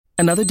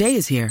Another day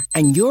is here,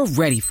 and you're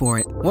ready for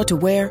it. What to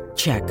wear?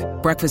 Check.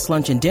 Breakfast,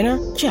 lunch, and dinner?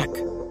 Check.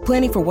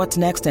 Planning for what's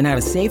next and how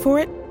to save for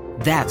it?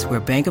 That's where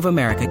Bank of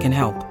America can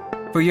help.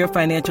 For your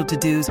financial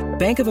to-dos,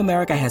 Bank of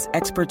America has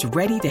experts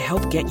ready to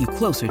help get you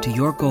closer to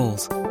your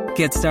goals.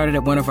 Get started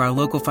at one of our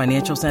local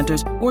financial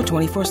centers or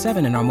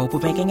 24/7 in our mobile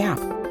banking app.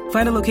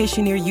 Find a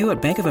location near you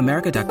at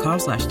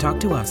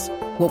bankofamerica.com/talktous.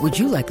 What would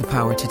you like the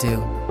power to do?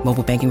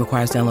 Mobile banking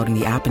requires downloading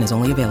the app and is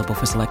only available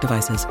for select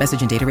devices.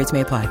 Message and data rates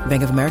may apply.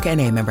 Bank of America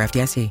N.A., member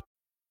FDIC.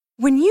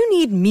 When you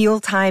need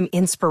mealtime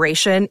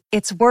inspiration,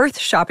 it's worth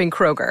shopping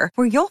Kroger,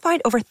 where you'll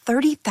find over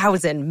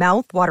 30,000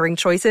 mouth-watering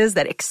choices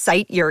that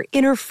excite your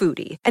inner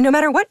foodie. And no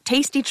matter what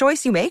tasty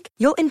choice you make,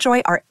 you'll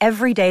enjoy our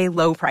everyday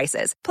low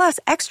prices, plus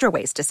extra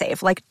ways to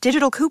save, like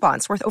digital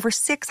coupons worth over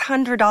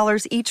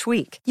 $600 each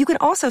week. You can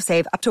also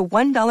save up to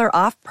 $1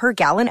 off per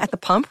gallon at the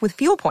pump with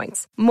fuel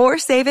points. More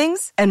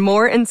savings and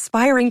more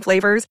inspiring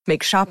flavors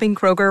make shopping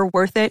Kroger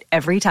worth it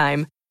every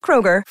time.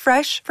 Kroger,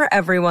 fresh for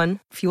everyone.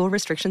 Fuel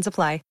restrictions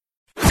apply.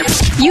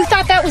 You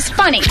thought that was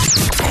funny.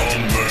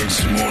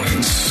 Holmberg's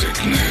Morning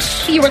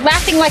Sickness. You were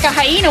laughing like a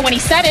hyena when he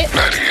said it.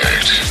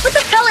 98. What the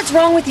hell is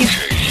wrong with you?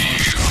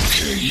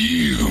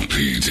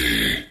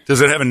 KUPD.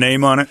 Does it have a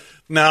name on it?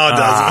 No, it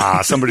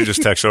doesn't. Somebody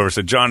just texted over and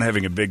said, John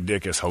having a big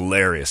dick is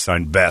hilarious.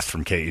 Signed Beth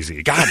from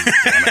KZ. God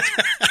damn it.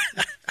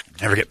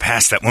 Never get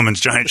past that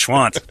woman's giant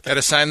schwanz. Got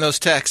to sign those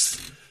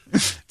texts.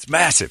 It's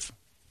massive.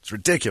 It's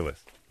ridiculous.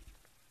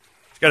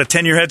 She's got a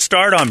 10-year head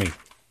start on me.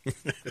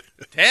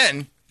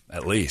 10?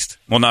 At least.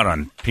 Well, not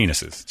on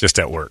penises, just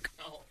at work.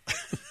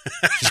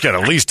 She's got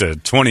at least a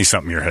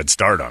 20-something year head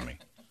start on me.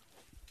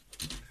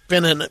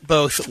 Been in it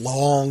both a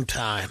long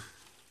time.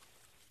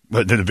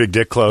 But did the Big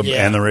Dick Club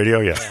and the radio?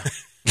 Yeah.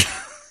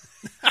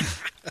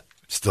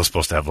 Still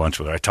supposed to have lunch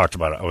with her. I talked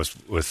about it. I was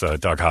with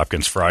Doug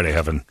Hopkins Friday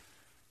having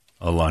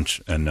a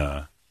lunch, and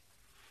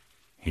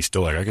he's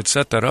still like, I could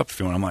set that up if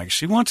you want. I'm like,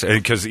 she wants it.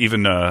 Because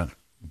even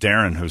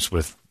Darren, who's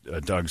with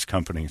Doug's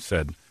company,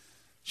 said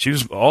she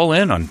was all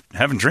in on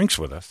having drinks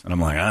with us. And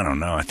I'm like, I don't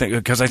know. I think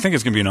it's going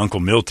to be an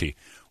Uncle Milty.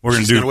 We're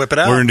going to whip it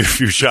out. We're going to do a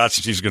few shots,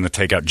 and she's going to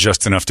take out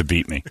just enough to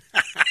beat me.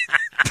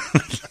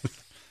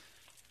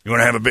 You want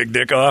to have a big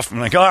dick off?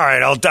 I'm like, all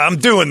right, I'm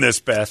doing this,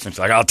 Beth. And she's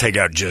like, I'll take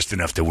out just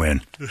enough to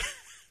win.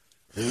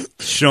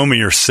 Show me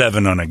your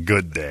 7 on a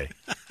good day.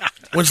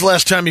 When's the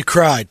last time you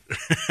cried?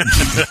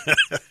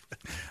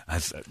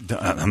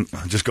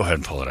 Just go ahead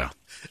and pull it out.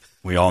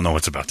 We all know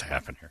what's about to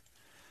happen here.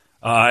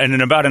 And in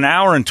about an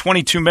hour and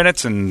 22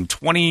 minutes and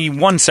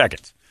 21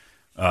 seconds,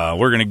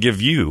 we're going to give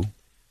you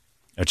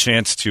a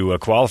chance to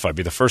qualify,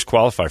 be the first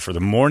qualify for the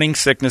Morning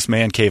Sickness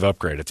Man Cave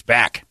upgrade. It's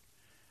back.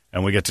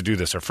 And we get to do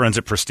this. Our friends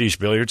at Prestige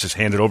Billiards has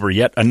handed over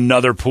yet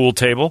another pool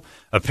table,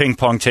 a ping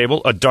pong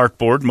table, a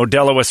dartboard.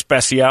 Modelo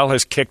Especial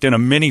has kicked in a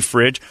mini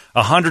fridge,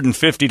 a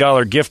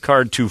 $150 gift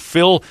card to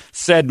fill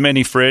said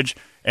mini fridge,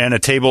 and a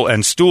table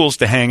and stools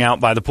to hang out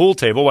by the pool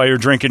table while you're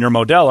drinking your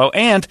Modelo.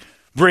 And,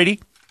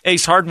 Brady,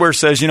 Ace Hardware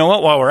says, you know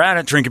what, while we're at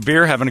it, drinking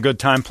beer, having a good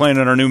time playing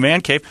in our new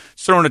man cave,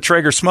 throwing a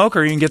Traeger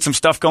smoker, you can get some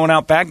stuff going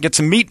out back, get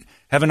some meat.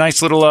 Have a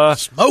nice little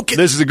smoke it.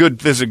 This is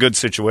a good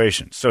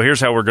situation. So here's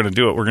how we're going to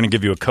do it. We're going to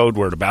give you a code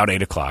word about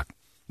 8 o'clock.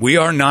 We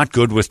are not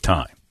good with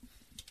time.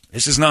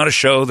 This is not a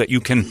show that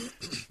you can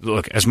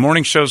look. As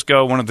morning shows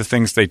go, one of the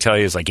things they tell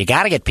you is like you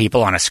got to get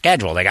people on a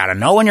schedule. They got to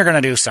know when you're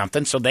going to do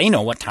something, so they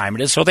know what time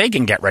it is, so they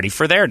can get ready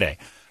for their day.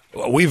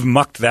 We've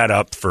mucked that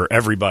up for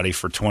everybody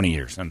for 20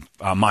 years, and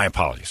my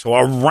apologies. So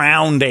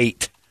around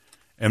 8,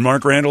 and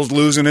Mark Randall's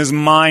losing his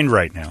mind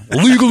right now.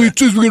 Legally, it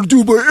says we're going to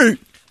do it by 8.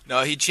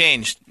 No, he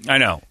changed. I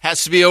know.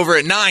 Has to be over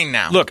at 9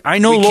 now. Look, I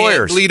know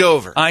lawyers. Can't bleed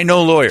over. I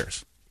know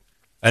lawyers.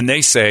 And they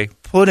say,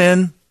 put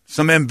in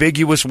some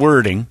ambiguous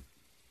wording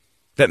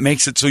that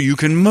makes it so you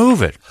can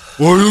move it.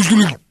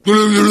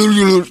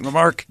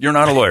 Mark, you're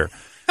not a lawyer.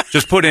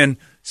 Just put in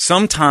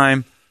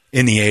sometime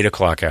in the 8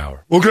 o'clock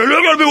hour. Okay, they're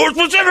going to be more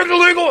specific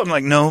than legal. I'm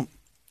like, no,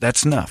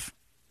 that's enough.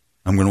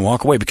 I'm going to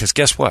walk away because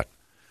guess what?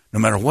 No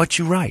matter what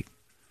you write,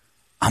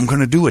 I'm going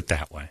to do it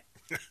that way.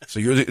 So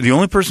you're the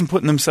only person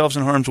putting themselves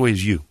in harm's way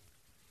is you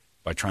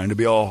by trying to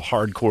be all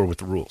hardcore with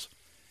the rules.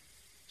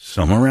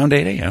 Somewhere around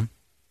 8 a.m.,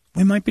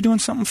 we might be doing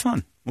something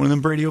fun. One of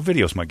them radio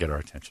videos might get our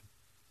attention.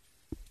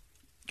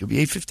 It'll be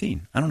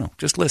 8:15. I don't know.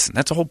 Just listen.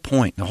 That's the whole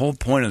point. The whole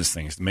point of this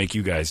thing is to make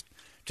you guys,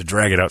 to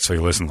drag it out so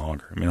you listen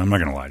longer. I mean, I'm not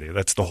going to lie to you.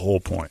 That's the whole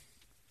point.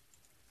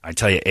 I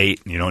tell you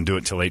 8 and you don't do it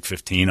until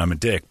 8:15. I'm a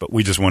dick, but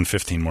we just won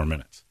 15 more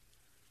minutes.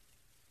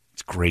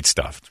 It's great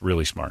stuff. It's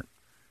really smart.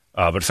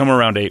 But somewhere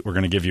around 8, we're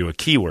going to give you a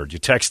keyword. You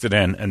text it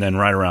in, and then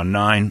right around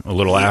 9, a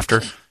little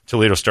after,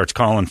 Toledo starts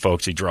calling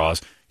folks. He draws.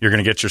 You're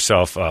going to get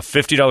yourself a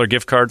 $50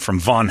 gift card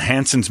from Von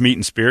Hansen's Meat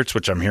and Spirits,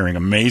 which I'm hearing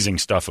amazing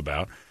stuff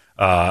about.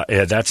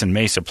 That's in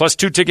Mesa. Plus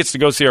 2 tickets to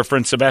go see our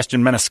friend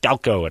Sebastian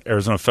Maniscalco at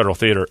Arizona Federal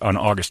Theater on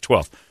August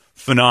 12th.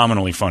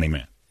 Phenomenally funny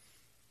man.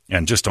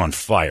 And just on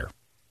fire.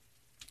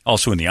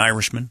 Also in The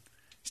Irishman.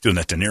 He's doing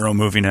that De Niro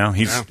movie now.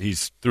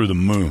 He's through the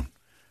moon.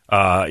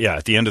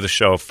 At the end of the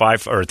show,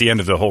 at the end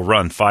of the whole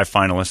run, 5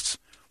 finalists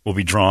will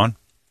be drawn.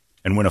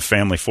 and win a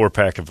family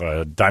 4-pack of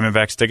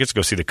Diamondbacks tickets.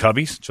 Go see the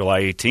Cubbies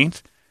July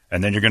 18th.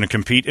 And then you're going to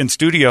compete in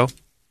studio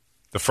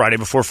the Friday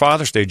before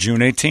Father's Day, June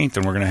 18th.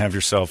 And we're going to have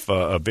yourself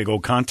a big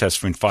old contest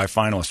between 5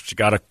 finalists. But you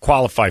got to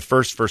qualify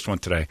first. First one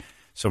today.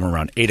 Somewhere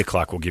around 8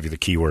 o'clock, we'll give you the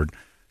keyword.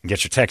 And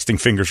get your texting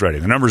fingers ready.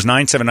 The number is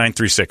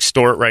 97936.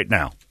 Store it right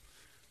now.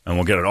 And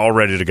we'll get it all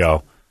ready to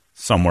go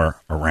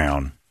somewhere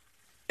around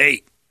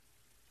 8.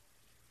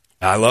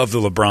 I love the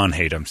LeBron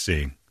hate I'm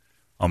seeing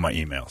on my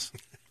emails.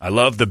 I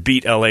love the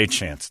Beat LA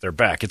chants. They're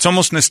back. It's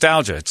almost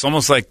nostalgia. It's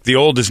almost like the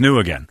old is new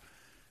again.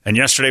 And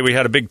yesterday we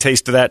had a big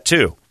taste of that,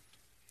 too,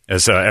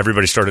 as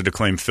everybody started to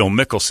claim Phil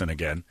Mickelson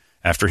again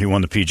after he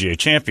won the PGA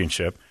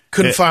Championship.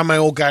 Couldn't find my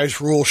old guy's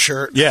rule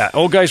shirt. Yeah,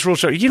 old guy's rule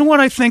shirt. You know what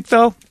I think,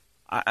 though?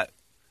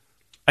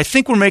 I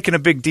think we're making a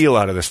big deal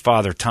out of this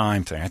Father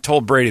Time thing. I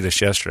told Brady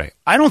this yesterday.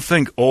 I don't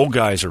think old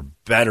guys are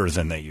better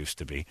than they used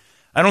to be.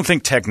 I don't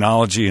think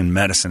technology and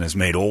medicine has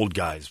made old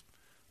guys,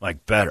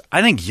 better.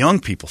 I think young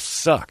people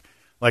suck.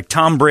 Like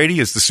Tom Brady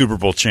is the Super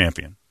Bowl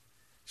champion.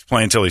 He's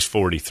playing until he's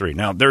 43.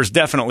 Now, there's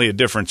definitely a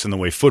difference in the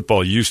way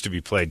football used to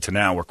be played to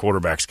now where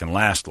quarterbacks can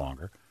last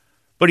longer.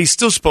 But he's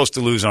still supposed to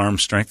lose arm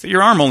strength.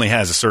 Your arm only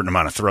has a certain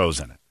amount of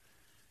throws in it.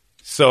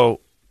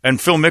 So,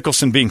 and Phil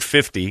Mickelson being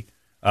 50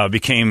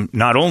 became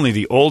not only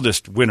the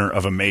oldest winner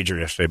of a major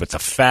yesterday, but the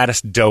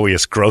fattest,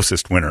 doughiest,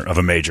 grossest winner of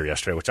a major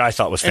yesterday, which I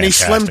thought was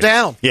fantastic. And he slimmed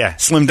down. Yeah,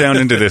 slimmed down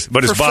into this.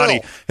 But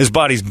his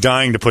body's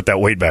dying to put that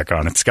weight back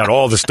on. It's got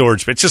all the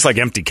storage. It's just like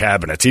empty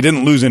cabinets. He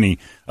didn't lose any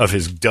of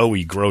his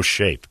doughy, gross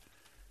shape.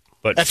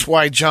 But that's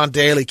why John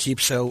Daly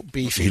keeps so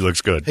beefy. He looks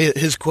good.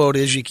 His quote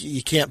is,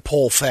 you can't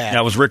pull fat.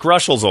 That was Rick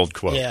Russell's old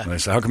quote. Yeah. And they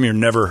said, how come you're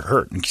never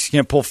hurt? You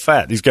can't pull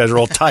fat. These guys are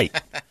all tight.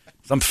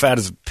 I'm fat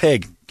as a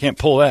pig. Can't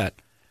pull that.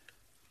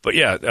 But,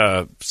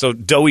 yeah, so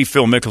doughy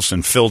Phil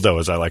Mickelson, Phil Doe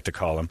as I like to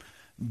call him,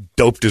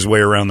 doped his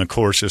way around the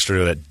course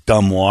yesterday, that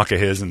dumb walk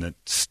of his and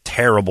that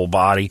terrible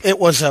body. It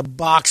was a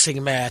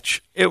boxing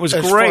match. It was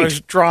as great. Far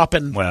as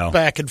dropping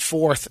back and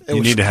forth.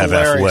 You need to have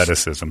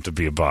athleticism to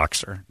be a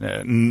boxer.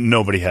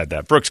 Nobody had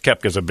that. Brooks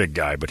Koepka's a big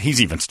guy, but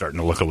he's even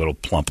starting to look a little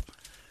plump.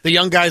 The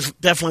young guys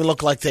definitely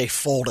look like they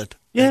folded.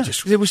 Yeah,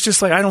 it was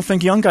just like, I don't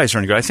think young guys are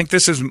any good. I think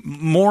this is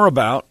more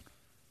about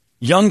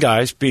young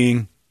guys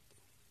being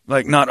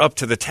not up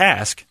to the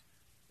task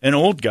and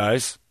old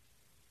guys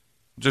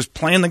just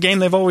playing the game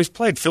they've always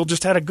played. Phil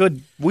just had a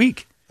good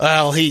week.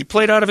 Well, he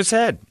played out of his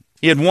head.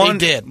 He had one.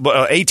 He did.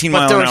 18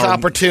 mile an hour. But there was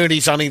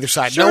opportunities on either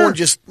side. Sure.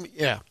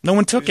 No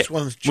one took it.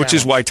 Which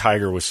is why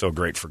Tiger was so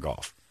great for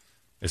golf.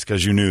 It's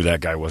because you knew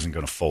that guy wasn't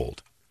going to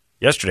fold.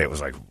 Yesterday it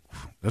was like,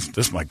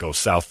 this might go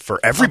south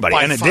for everybody.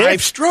 By and it 5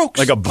 did. strokes.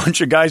 Like a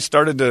bunch of guys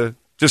started to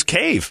just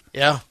cave.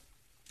 Yeah.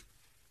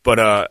 But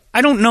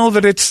I don't know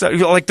that it's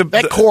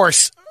that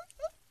course.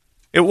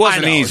 It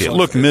wasn't easy. It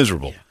looked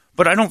miserable. Yeah.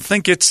 But I don't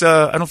think it's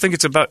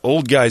about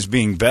old guys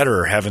being better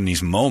or having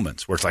these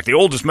moments where it's like the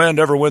oldest man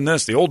to ever win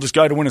this, the oldest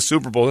guy to win a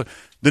Super Bowl.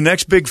 The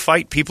next big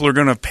fight people are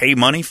going to pay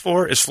money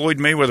for is Floyd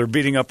Mayweather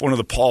beating up one of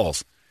the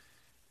Pauls.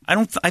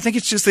 I think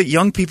it's just that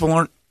young people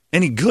aren't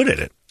any good at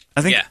it.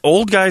 I think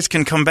old guys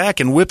can come back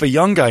and whip a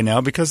young guy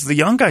now because the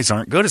young guys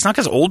aren't good. It's not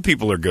because old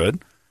people are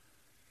good.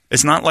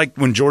 It's not like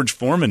when George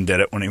Foreman did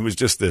it when he was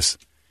just this.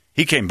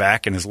 He came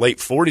back in his late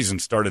 40s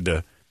and started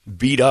to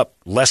beat up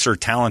lesser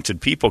talented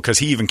people because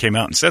he even came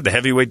out and said the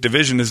heavyweight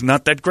division is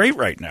not that great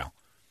right now.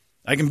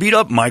 I can beat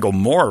up Michael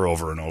Moore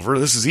over and over.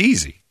 This is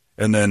easy.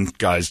 And then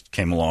guys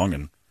came along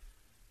and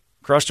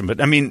crushed him. But,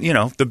 I mean,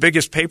 the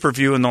biggest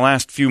pay-per-view in the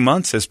last few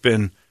months has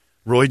been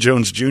Roy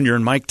Jones Jr.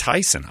 and Mike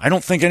Tyson. I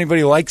don't think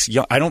anybody likes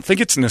young. I don't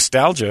think it's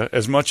nostalgia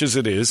as much as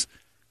it is.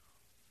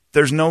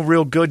 There's no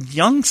real good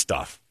young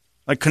stuff.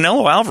 Like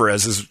Canelo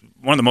Alvarez is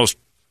one of the most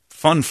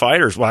fun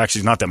fighters. Well, actually,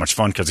 he's not that much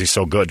fun because he's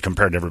so good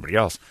compared to everybody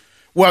else.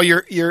 Well,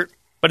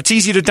 but it's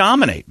easy to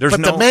dominate. The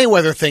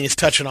Mayweather thing is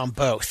touching on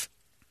both.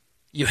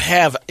 You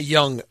have a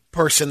young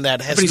person that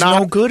has he's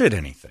no good at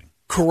anything.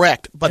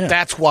 Correct, but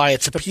that's why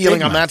it's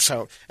appealing on that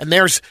side. And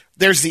there's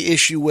the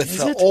issue with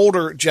the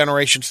older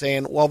generation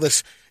saying, well,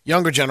 this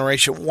younger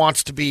generation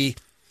wants to be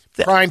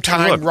prime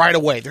time right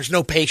away. There's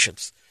no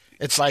patience.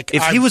 It's like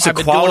if he was a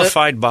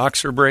qualified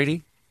boxer,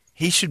 Brady,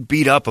 he should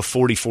beat up a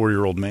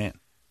 44-year-old man.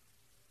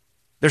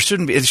 There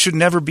shouldn't be. It should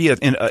never be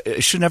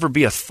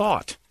a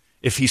thought.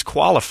 If he's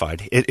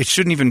qualified, it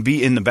shouldn't even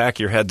be in the back of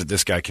your head that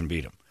this guy can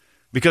beat him.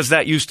 Because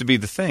that used to be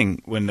the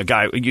thing when the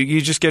guy, you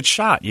just get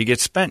shot, you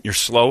get spent, you're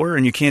slower,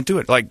 and you can't do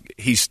it. Like,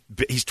 he's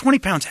 20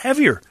 pounds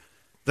heavier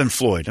than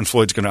Floyd, and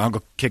Floyd's going to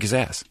go kick his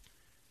ass.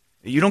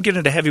 You don't get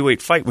into a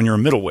heavyweight fight when you're a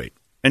middleweight,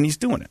 and he's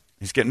doing it.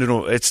 He's getting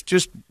into it's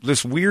just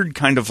this weird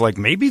kind of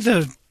maybe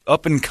the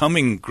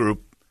up-and-coming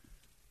group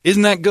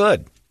isn't that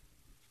good.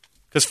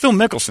 Because Phil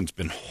Mickelson's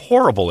been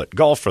horrible at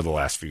golf for the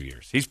last few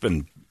years. He's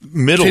been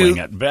middling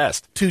at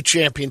best. 2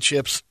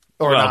 championships,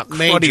 not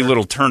major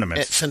little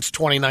tournaments since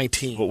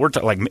 2019. Well, we're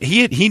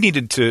he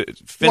needed to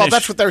finish. Well,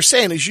 that's what they're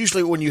saying. Is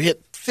usually when you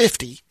hit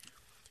 50,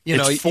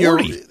 it's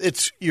 40.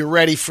 You're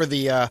ready for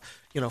the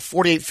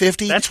 48,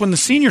 50. That's when the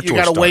senior tour You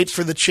got starts. to wait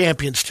for the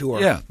Champions Tour.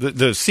 Yeah,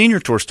 the senior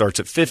tour starts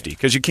at 50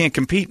 because you can't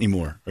compete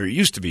anymore. Or it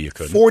used to be you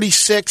couldn't.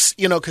 46,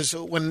 because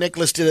when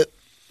Nicklaus did it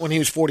when he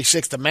was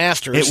 46, the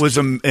Masters. It was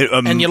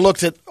and you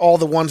looked at all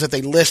the ones that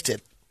they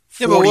listed.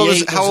 Yeah, but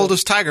how old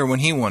was Tiger when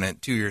he won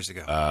it 2 years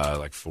ago?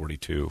 Like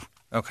 42.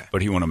 Okay.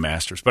 But he won a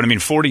Masters. But,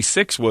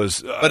 46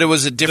 was... but it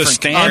was a different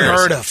standard.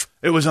 Unheard of.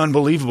 It was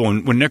unbelievable.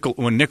 When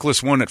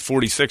Nicklaus won at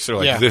 46, they're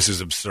like, Yeah. this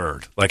is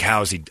absurd. Like,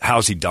 how's he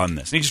done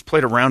this? And he just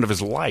played a round of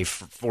his life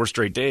for 4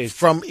 straight days.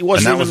 It wasn't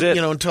and that was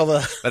even, it. until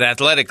the... But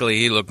athletically,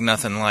 he looked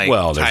nothing like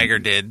Tiger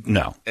did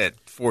at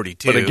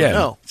 42. But again,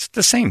 No. it's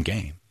the same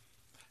game.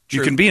 True.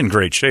 You can be in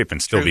great shape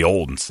and still be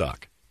old and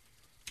suck.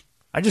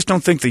 I just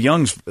don't think the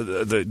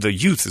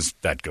youth is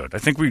that good. I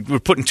think we're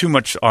putting too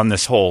much on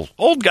this whole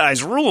old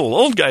guys rule.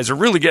 Old guys are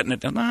really getting it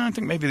done. I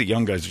think maybe the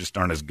young guys just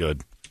aren't as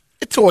good.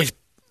 It's always...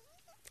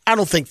 I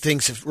don't think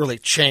things have really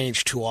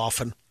changed too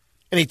often.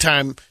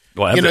 Anytime,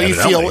 Well, you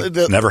feel...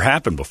 never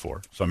happened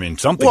before. So,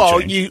 something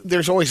changed.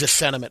 There's always a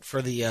sentiment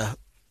for the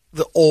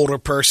older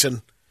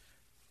person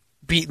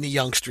beating the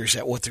youngsters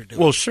at what they're doing.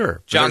 Well,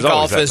 sure. John, There's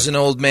always golf is an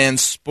old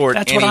man's sport.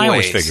 That's what I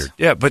always figured.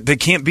 Yeah, but they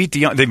can't beat the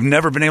young. They've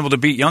never been able to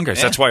beat young guys.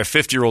 Yeah. That's why a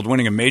 50-year-old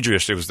winning a major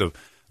yesterday was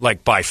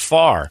by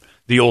far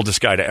the oldest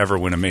guy to ever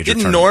win a major.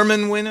 Didn't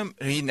tournament. Norman win him?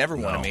 He never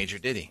won a major,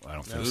 did he? I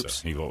don't think Oops.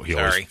 so. He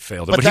Sorry. always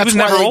failed it. But But he that's was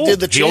why never they old. did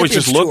the He always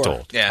just Champions looked Tour.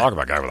 old. Yeah. Talk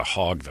about a guy with a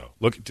hog, though.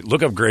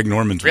 Look up Greg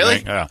Norman's Really?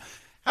 rank. Yeah.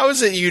 How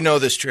is it you know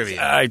this trivia?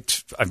 I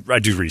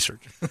do research.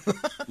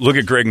 Look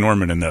at Greg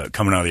Norman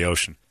coming out of the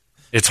ocean.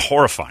 It's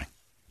horrifying.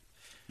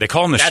 They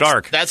call him the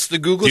shark. That's the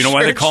Google Do you know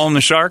why they search? call him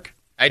the shark?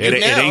 I do It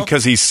now. ain't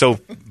because he's so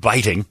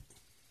biting.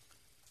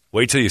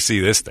 Wait till you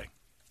see this thing.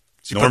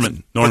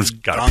 Norman's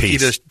got a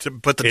piece. To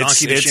put the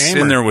donkey to it's shame.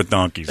 in there with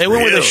donkeys. They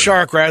went with a Really?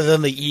 shark rather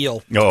than the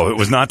eel. No, it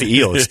was not the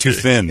eel. It's too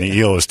thin. The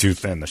eel is too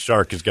thin. The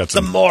shark has got The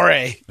some.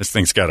 moray. This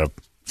thing's got a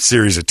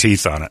series of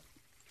teeth on it.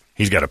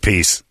 He's got a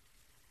piece.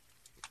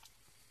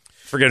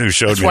 Forget who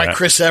showed That's me why that.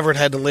 Chris Everett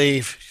had to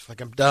leave. She's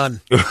like, I'm done.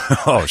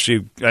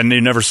 And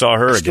you never saw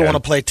her Still again.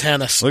 want to play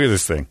tennis. Look at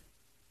this thing.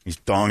 He's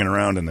donging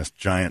around in this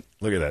giant.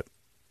 Look at that.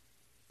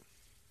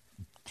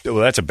 Well,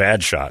 that's a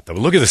bad shot, though.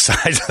 Look at the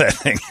size of that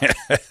thing.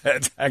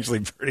 That's actually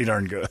pretty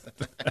darn good.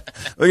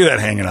 Look at that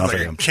hanging off of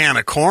Like a him. can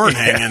of corn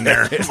hanging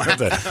there.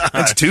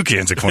 That's 2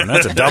 cans of corn.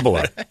 That's a double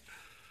up.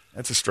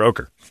 That's a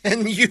stroker.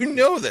 And you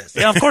know this.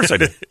 Yeah, of course I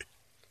do.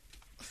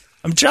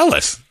 I'm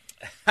jealous.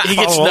 He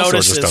gets all sorts of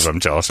notices. stuff I'm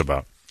jealous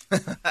about.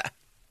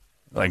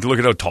 Like, look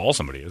at how tall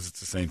somebody is. It's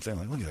the same thing.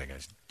 Like, look at that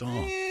guy's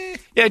dong.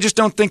 Yeah, I just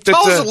don't think that.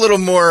 Tall's a little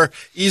more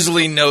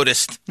easily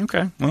noticed.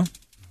 Okay, well,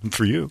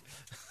 for you.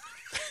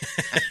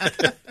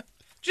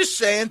 Just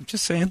saying.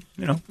 Just saying.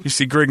 You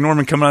see Greg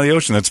Norman coming out of the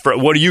ocean.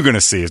 What are you going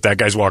to see as that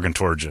guy's walking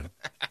towards you?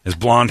 His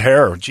blonde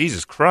hair.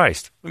 Jesus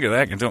Christ. Look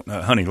at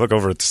that. Honey, look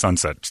over at the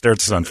sunset. Stare at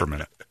the sun for a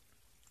minute.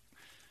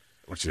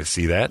 I want you to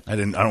see that. I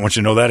don't want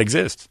you to know that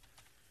exists.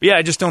 But yeah,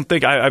 I just don't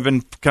think I've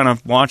been kind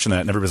of watching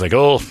that, and everybody's like,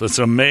 "Oh, that's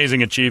an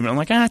amazing achievement." I'm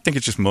like, I think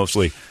it's just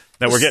mostly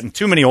that we're getting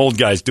too many old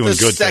guys doing The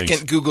good second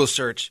things. Google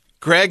search.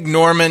 Greg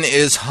Norman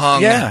is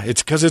hung. Yeah,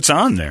 it's because it's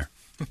on there,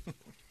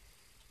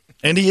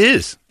 and he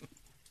is.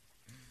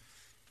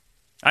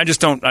 I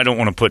don't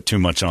want to put too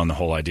much on the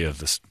whole idea of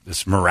this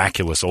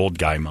miraculous old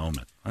guy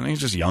moment. I think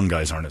it's just young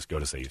guys aren't as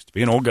good as they used to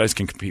be, and old guys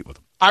can compete with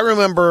them. I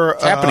remember,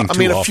 happening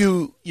too a often.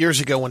 few years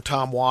ago when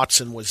Tom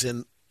Watson was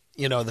in,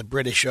 the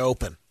British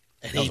Open,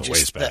 and he was a ways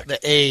just back. the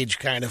age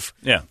kind of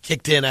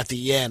kicked in at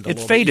the end. It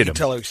faded him.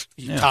 until he was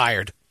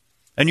tired.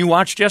 And you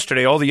watched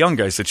yesterday all the young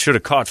guys that should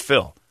have caught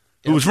Phil,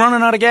 who was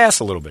running out of gas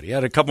a little bit. He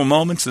had a couple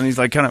moments, and he's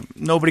like,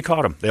 nobody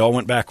caught him. They all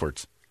went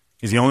backwards.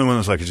 He's the only one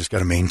that's like, I just got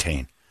to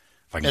maintain.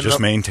 If I can just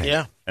maintain.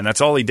 Yeah. And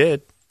that's all he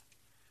did.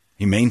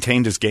 He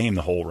maintained his game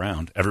the whole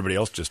round. Everybody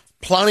else just...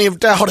 Plenty of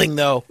doubting,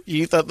 though.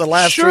 You thought the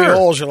last Sure. 3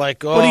 holes, you're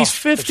like, oh, But he's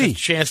 50. there's a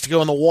chance to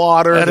go in the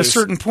water. At a There's-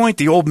 certain point,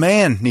 the old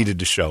man needed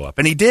to show up.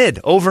 And he did,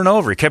 over and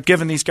over. He kept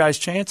giving these guys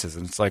chances.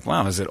 And it's like,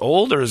 wow, is it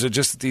old, or is it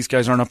just that these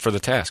guys aren't up for the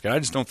task? I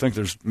just don't think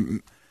there's...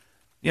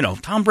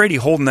 Tom Brady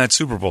holding that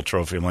Super Bowl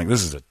trophy. I'm like,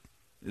 this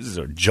is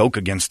a joke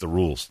against the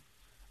rules.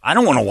 I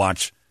don't want to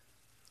watch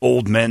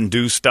old men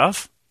do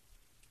stuff.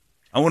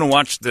 I want to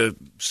watch the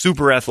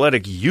super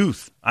athletic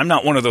youth. I'm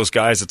not one of those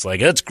guys that's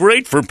like, it's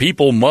great for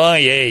people my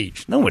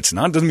age. No, it's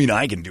not. Doesn't mean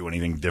I can do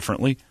anything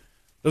differently.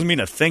 Doesn't mean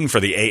a thing for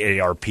the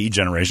AARP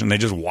generation. They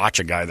just watch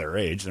a guy their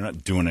age. They're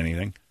not doing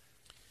anything.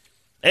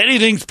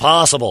 Anything's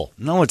possible.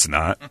 No, it's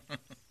not.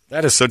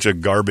 That is such a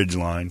garbage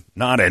line.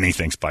 Not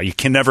anything's possible. You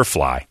can never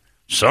fly.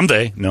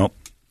 Someday, nope.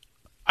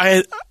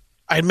 I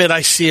admit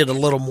I see it a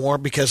little more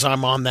because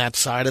I'm on that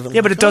side of it.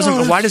 Yeah, but it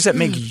doesn't. Why does that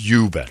make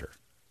you better?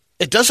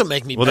 It doesn't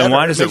make me Well, better. then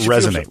why does it makes you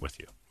feel resonate with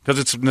you? Because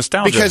it's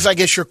nostalgia. Because I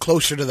guess you're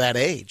closer to that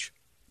age.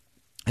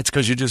 It's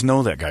because you just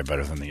know that guy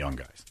better than the young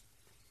guys.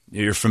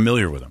 You're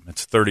familiar with him.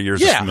 It's 30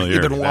 years of Yeah, familiarity.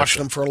 you've been That's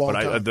watching it. him for a long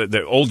But time.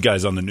 The old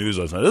guys on the news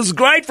are like, this is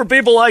great for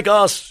people like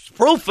us.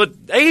 Proof that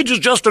age is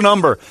just a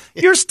number.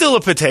 You're still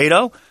a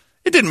potato.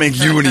 It didn't make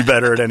you any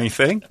better at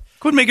anything.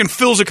 Quit making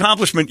Phil's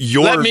accomplishment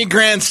your Let me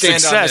grandstand on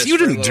success. this You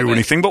for a didn't little do bit.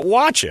 anything but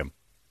watch him.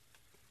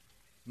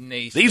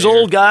 Naysayers. These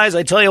old guys,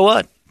 I tell you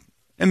what.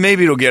 And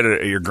maybe it'll get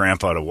your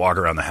grandpa to walk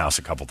around the house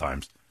a couple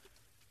times.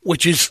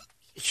 Which is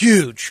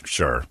huge.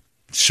 Sure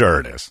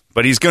it is.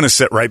 But he's going to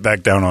sit right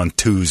back down on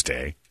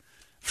Tuesday,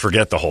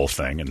 forget the whole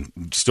thing,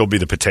 and still be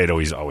the potato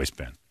he's always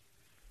been.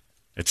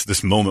 It's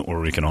this moment where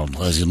we can all,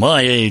 well, he's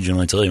my age,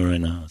 and I tell you right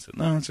now.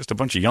 No, it's just a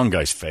bunch of young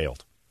guys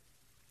failed.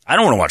 I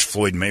don't want to watch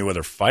Floyd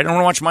Mayweather fight. I don't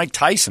want to watch Mike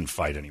Tyson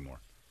fight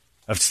anymore.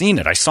 I've seen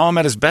it. I saw him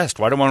at his best.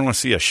 Why do I want to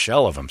see a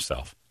shell of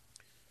himself?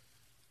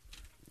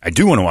 I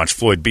do want to watch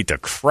Floyd beat the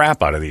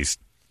crap out of these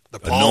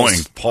annoying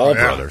Paul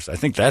brothers. I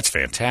think that's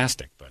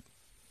fantastic, but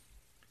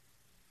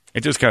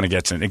it just kind of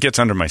gets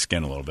under my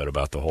skin a little bit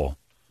about the whole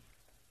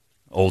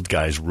old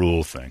guys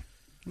rule thing.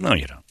 No,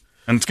 you don't.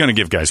 And it's going to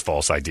give guys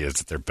false ideas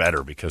that they're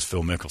better because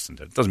Phil Mickelson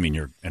did. It doesn't mean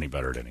you're any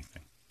better at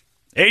anything.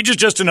 Age is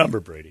just a number,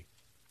 Brady.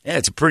 Yeah,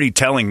 it's a pretty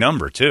telling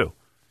number, too.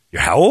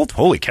 You're how old?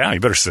 Holy cow, you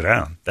better sit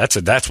down.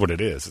 That's what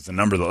it is. It's a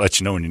number that lets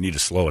you know when you need to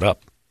slow it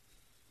up.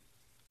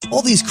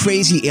 All these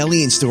crazy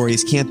alien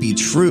stories can't be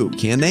true,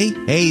 can they?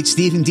 Hey, it's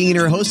Stephen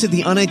Diener, host of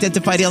the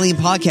Unidentified Alien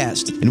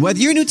Podcast. And whether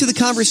you're new to the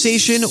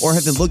conversation or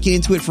have been looking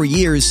into it for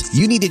years,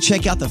 you need to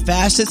check out the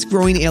fastest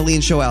growing alien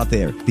show out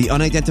there, the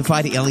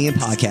Unidentified Alien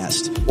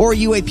Podcast, or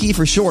UAP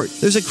for short.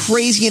 There's a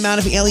crazy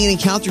amount of alien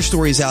encounter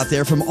stories out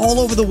there from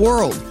all over the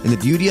world. And the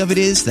beauty of it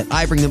is that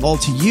I bring them all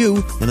to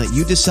you and let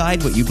you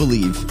decide what you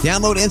believe.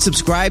 Download and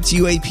subscribe to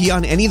UAP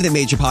on any of the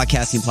major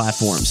podcasting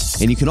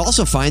platforms. And you can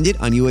also find it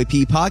on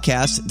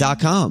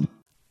UAPpodcast.com.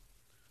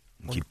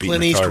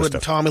 Clint Eastwood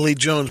and Tommy Lee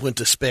Jones went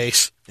to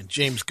space, and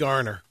James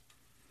Garner.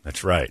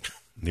 That's right.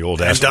 The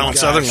old and Donald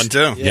Sutherland,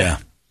 too. Yeah.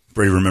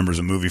 Brady remembers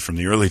a movie from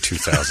the early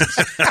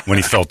 2000s when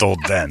he felt old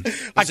then.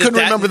 I couldn't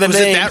remember the name. Was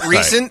it that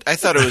recent? Right. I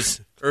thought it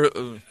was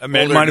it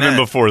might have been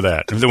before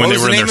that, when they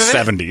were in their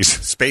 70s.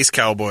 Space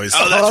Cowboys.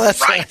 Oh,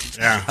 that's right.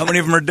 Yeah. How many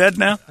of them are dead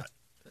now?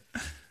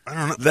 I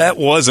don't know. That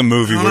was a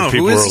movie where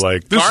people were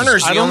like,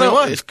 Garner's the only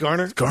one. Is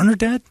Garner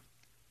dead?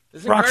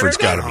 Garner Rockford's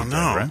got to be dead,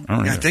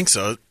 right? I think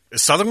so.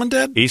 Is Sutherland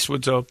dead?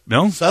 Eastwood's up.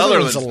 No?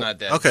 Sutherland's not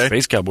dead. Okay.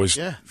 Space Cowboys.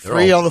 Yeah,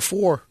 3 out of the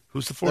 4.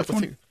 Who's the fourth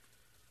one?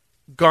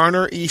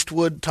 Garner,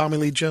 Eastwood, Tommy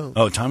Lee Jones.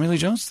 Oh, Tommy Lee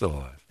Jones is still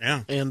alive.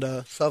 Yeah. And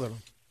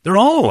Sutherland. They're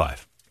all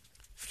alive.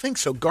 I think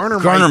so.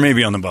 Garner may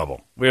be on the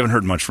bubble. We haven't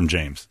heard much from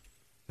James.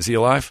 Is he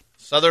alive?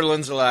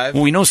 Sutherland's alive.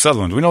 Well, we know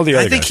Sutherland. We know the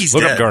other guys. I think he's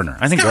Look dead. up Garner.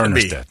 I think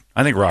Garner's dead.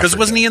 I think Rockford's because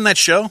wasn't he in that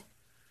show?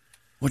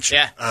 Which?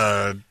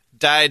 Yeah.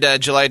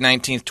 Died July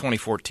 19th,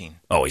 2014.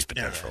 Oh, he's been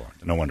dead for a long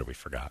time. No wonder we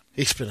forgot.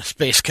 He's been a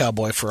space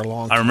cowboy for a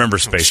long time. I remember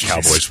Space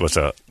Cowboys was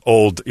it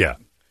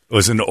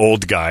was an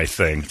old guy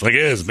thing. Like,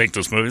 make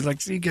those movies.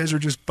 Like, see, you guys are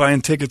just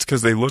buying tickets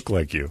because they look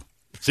like you.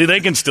 See, they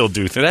can still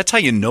do things. That's how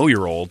you know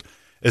you're old,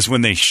 is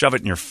when they shove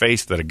it in your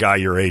face that a guy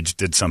your age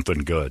did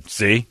something good.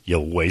 See? You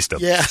waste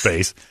of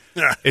space.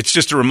 It's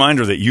just a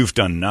reminder that you've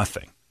done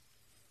nothing.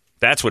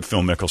 That's what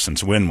Phil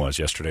Mickelson's win was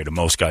yesterday to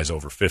most guys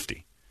over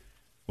 50.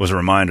 Was a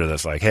reminder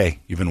that's like, hey,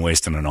 you've been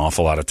wasting an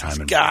awful lot of time.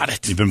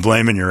 You've been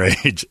blaming your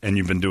age, and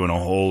you've been doing a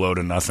whole load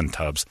of nothing,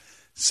 Tubbs.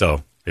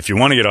 So if you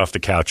want to get off the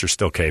couch, you're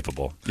still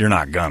capable. You're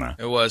not gonna.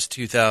 It was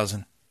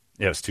 2000.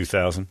 Yeah, it's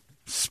 2000.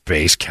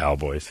 Space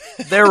Cowboys.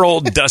 They're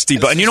old, dusty.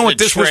 And you know what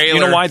this was? You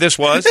know why this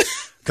was?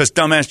 Because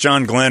dumbass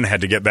John Glenn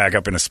had to get back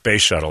up in a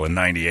space shuttle in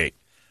 '98.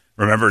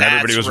 Remember, and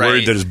everybody was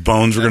worried that his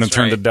bones were going to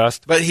turn to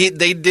dust. But he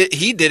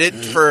did it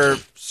for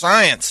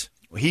science.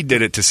 He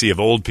did it to see if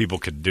old people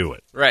could do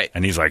it. Right.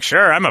 And he's like,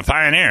 sure, I'm a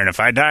pioneer, and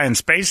if I die in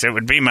space, it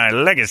would be my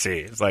legacy.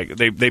 It's like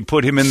they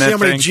put him in that thing. See how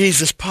many thing.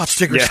 Jesus pot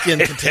sticker skin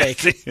can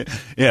take.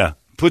 Yeah.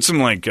 Put some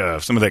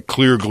some of that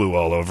clear glue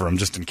all over him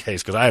just in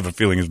case, because I have a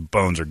feeling his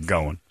bones are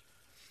going.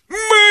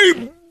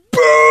 My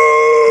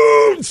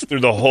bones! Through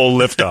the whole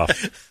liftoff.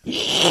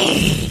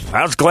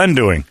 How's Glenn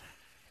doing?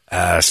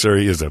 Sir,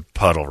 he is a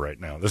puddle right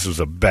now. This was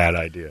a bad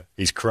idea.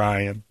 He's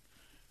crying.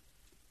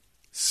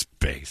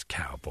 Space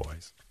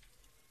Cowboys.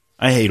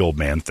 I hate old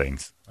man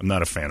things. I'm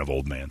not a fan of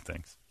old man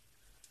things.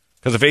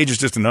 Because if age is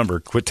just a number,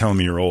 quit telling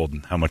me you're old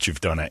and how much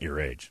you've done at your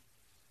age.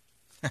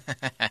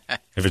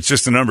 If it's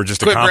just a number,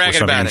 just accomplish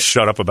something and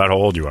shut up about how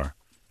old you are.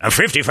 I'm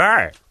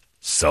 55.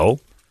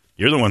 So?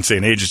 You're the one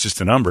saying age is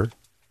just a number.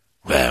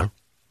 Well,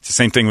 it's the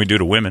same thing we do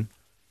to women.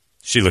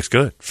 She looks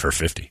good for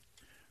 50.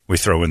 We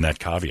throw in that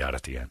caveat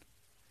at the end.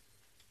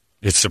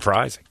 It's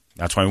surprising.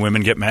 That's why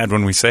women get mad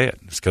when we say it.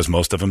 It's because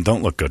most of them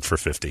don't look good for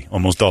 50.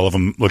 Almost all of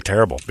them look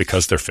terrible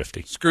because they're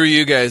 50. Screw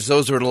you guys.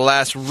 Those were the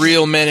last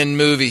real men in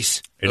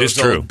movies. It is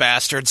true. Old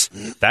bastards.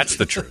 That's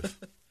the truth.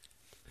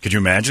 Could you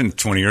imagine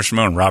 20 years from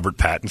now and Robert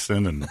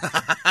Pattinson and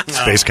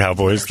Space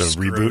Cowboys, the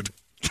reboot?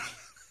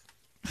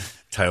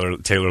 Taylor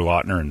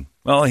Lautner and,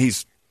 well,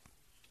 he's...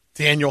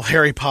 Daniel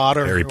Harry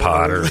Potter.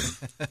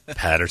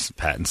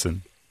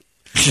 Pattinson.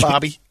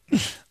 Bobby.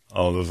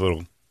 All those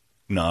little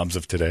knobs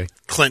of today.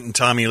 Clint and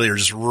Tommy Lee are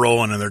just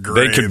rolling in their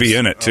graves. They could be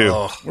in it, too.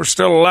 Oh. We're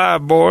still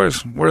alive,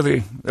 boys. We're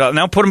the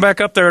now put them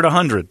back up there at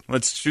 100.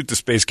 Let's shoot the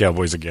Space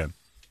Cowboys again.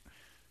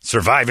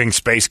 Surviving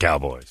Space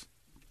Cowboys.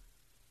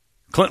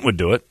 Clint would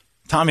do it.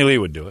 Tommy Lee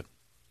would do it.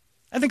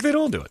 I think they'd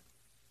all do it.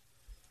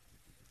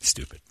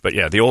 Stupid. But,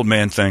 yeah, the old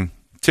man thing,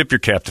 tip your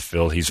cap to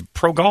Phil. He's a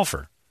pro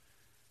golfer.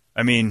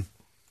 I mean,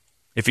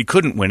 if he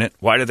couldn't win it,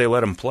 why did they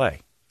let him play?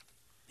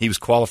 He was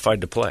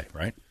qualified to play,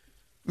 right?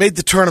 Made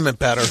the tournament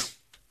better.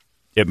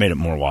 It made it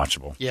more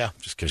watchable. Yeah.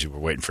 Just because you were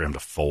waiting for him to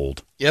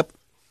fold. Yep.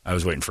 I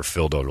was waiting for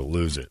Phil to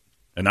lose it.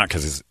 And not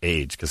because of his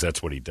age, because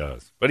that's what he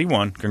does. But he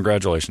won.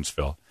 Congratulations,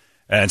 Phil.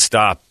 And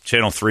stop.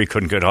 Channel 3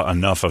 couldn't get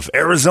enough of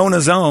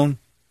Arizona's own.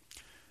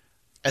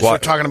 As they're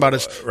talking about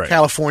his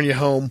California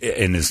home.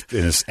 In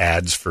his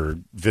ads for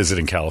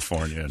visiting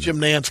California. Jim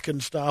Nantz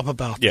couldn't stop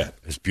about that. Yeah,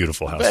 his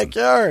beautiful house.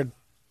 Backyard.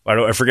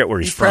 I forget where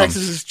he's from. He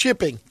practices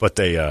chipping. But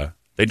they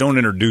don't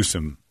introduce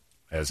him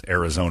as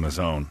Arizona's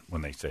own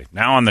when they say,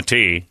 now on the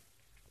tee,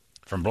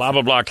 from blah,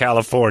 blah, blah,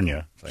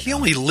 California. Like, he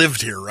only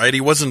lived here, right? He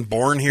wasn't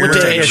born here.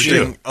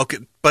 Okay,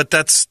 but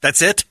that's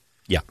it?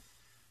 Yeah.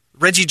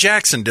 Reggie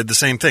Jackson did the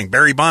same thing.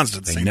 Barry Bonds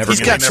did the same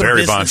thing.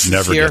 Barry Bonds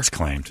never gets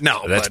claimed.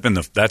 No, that's been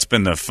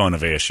the fun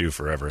of ASU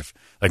forever.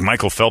 Like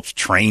Michael Phelps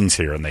trains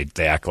here, and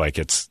they act like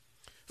it's.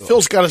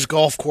 Phil's got his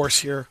golf course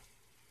here.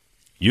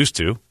 Used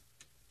to.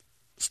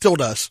 Still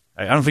does.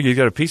 I don't think he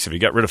got a piece of it. He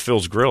got rid of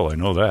Phil's grill. I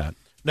know that.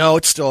 No,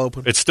 it's still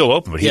open. It's still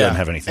open, but he doesn't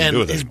have anything to do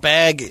with it. His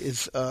bag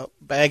has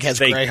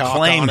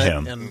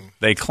Greyhawk on it.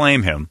 They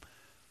claim him,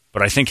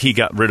 but I think he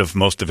got rid of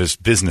most of his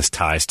business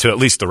ties to at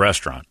least the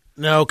restaurant.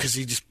 No, because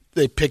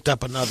they picked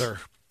up another.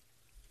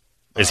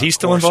 Is he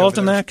still involved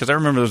in that? Because I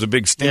remember there was a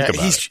big stink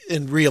about he's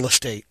in real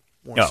estate.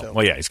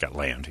 Well, yeah, he's got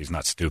land. He's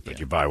not stupid.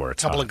 You buy where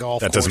it's hot. Of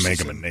golf that doesn't make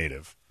him a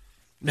native.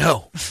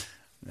 No.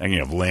 I can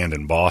have land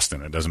in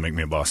Boston. It doesn't make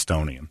me a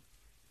Bostonian.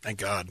 Thank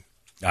God.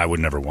 I would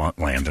never want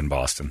land in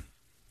Boston,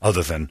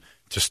 other than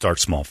to start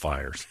small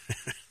fires.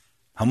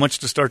 How much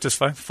to start this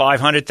fire?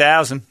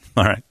 500,000.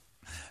 All right.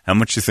 How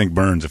much do you think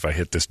burns if I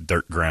hit this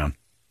dirt ground?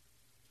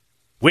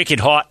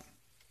 Wicked hot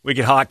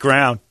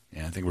ground.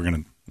 Yeah, I think we're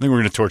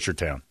gonna torture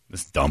town.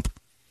 This dump.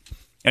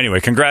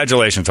 Anyway,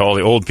 congratulations to all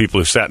the old people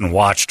who sat and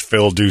watched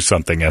Phil do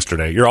something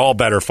yesterday. You're all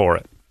better for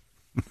it.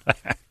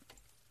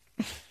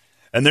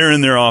 And they're in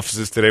their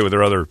offices today with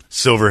their other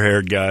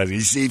silver-haired guys.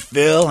 You see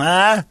Phil,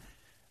 huh?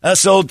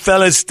 Us old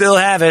fellas still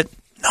have it.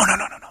 No.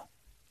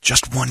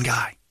 Just one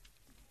guy.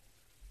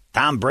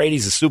 Tom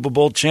Brady's a Super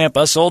Bowl champ.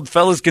 Us old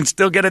fellas can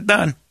still get it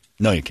done.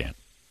 No, you can't.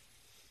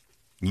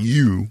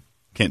 You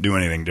can't do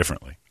anything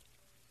differently.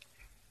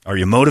 Are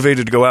you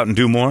motivated to go out and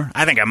do more?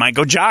 I think I might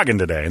go jogging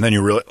today. And then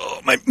you realize,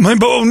 oh, my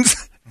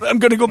bones. I'm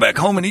going to go back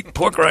home and eat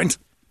pork rinds.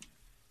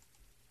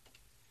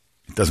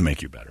 It doesn't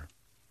make you better.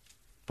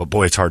 But,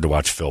 boy, it's hard to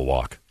watch Phil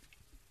walk.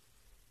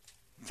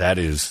 That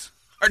is...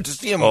 hard to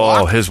see him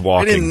walk. Oh, his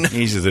walking.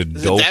 He's the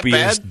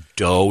dopiest,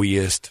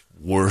 doughiest,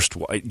 worst.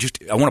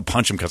 I want to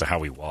punch him because of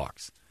how he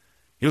walks.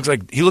 He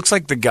looks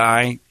like the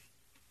guy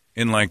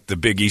in like the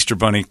big Easter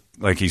Bunny,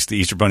 like he's the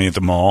Easter Bunny at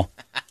the mall,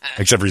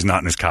 except for he's not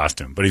in his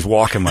costume, but he's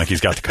walking like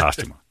he's got the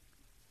costume on.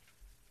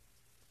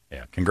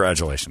 Yeah,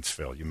 congratulations,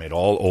 Phil. You made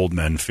all old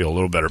men feel a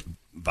little better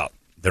about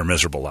their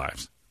miserable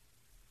lives.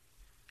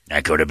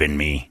 That could have been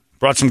me.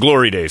 Brought some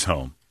glory days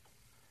home.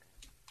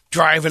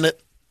 Driving it.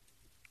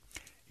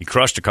 He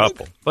crushed a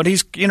couple, but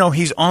he's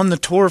on the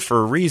tour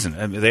for a reason.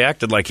 I mean, they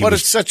acted like he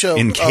was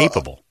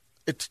incapable.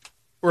 It's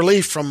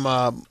relief from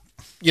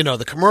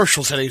the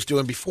commercials that he was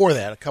doing before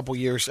that. A couple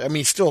years. I mean,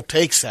 he still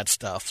takes that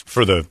stuff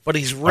but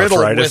he's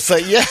riddled arthritis.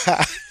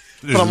 with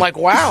But I'm like,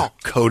 wow,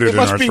 coated it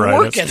must in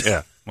arthritis. Be working.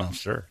 Yeah, well,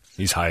 sure.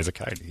 He's high as a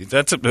kite.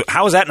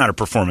 How is that not a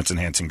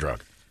performance-enhancing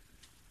drug?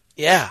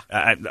 Yeah,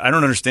 I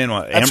don't understand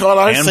why. That's what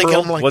I was thinking.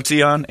 I'm like, what's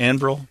he on?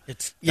 Anbril? And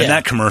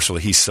that commercial,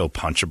 he's so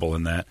punchable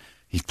in that.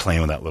 He's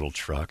playing with that little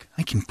truck.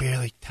 I can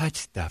barely touch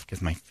stuff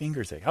because my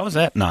fingers ache. How is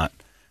that not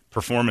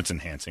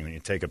performance-enhancing when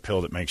you take a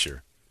pill that makes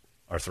your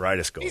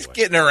arthritis go away? He's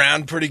getting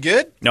around pretty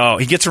good. No,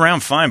 he gets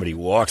around fine, but he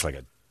walks like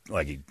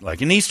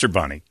an Easter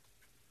bunny.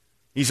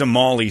 He's a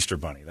mall Easter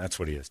bunny. That's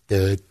what he is.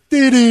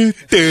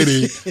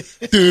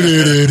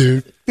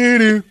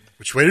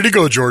 Which way did he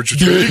go, George?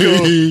 Which way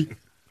did he go?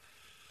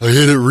 I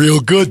hit it real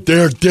good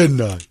there,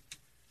 didn't I?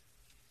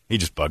 He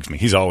just bugs me.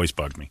 He's always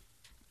bugged me.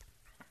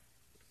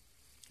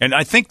 And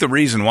I think the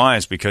reason why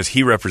is because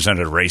he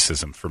represented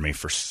racism for me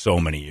for so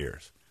many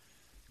years.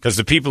 Because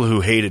the people who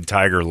hated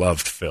Tiger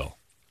loved Phil.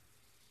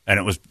 And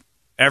it was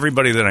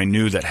everybody that I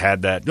knew that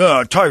had that,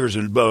 Tiger's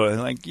in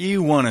like,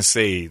 you want to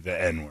say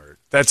the N-word.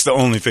 That's the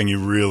only thing you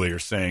really are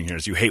saying here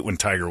is you hate when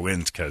Tiger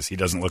wins because he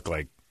doesn't look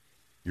like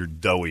your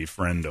doughy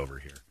friend over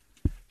here.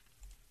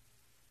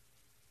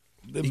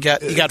 You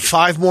got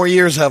 5 more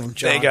years of him,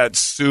 John. They got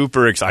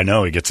super excited. I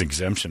know he gets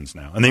exemptions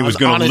now. And he was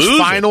going to lose his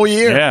final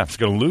year. Yeah, he's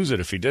going to lose it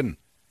if he didn't.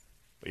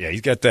 But yeah,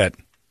 he's got that.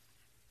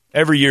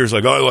 Every year is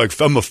like,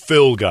 I'm a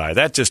Phil guy.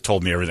 That just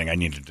told me everything I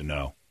needed to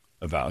know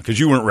about because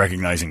you weren't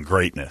recognizing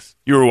greatness.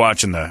 You were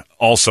watching the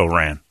also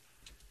ran.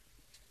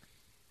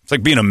 It's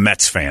like being a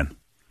Mets fan.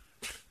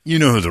 You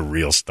know who the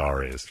real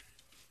star is.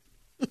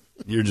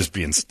 You're just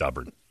being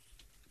stubborn.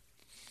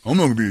 I'm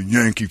not going to be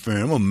a Yankee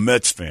fan. I'm a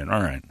Mets fan.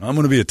 All right. I'm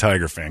going to be a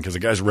Tiger fan because the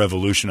guy's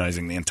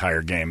revolutionizing the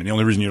entire game. And the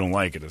only reason you don't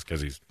like it is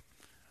because he's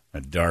a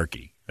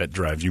darky. That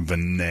drives you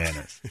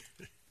bananas.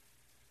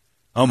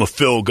 I'm a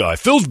Phil guy.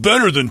 Phil's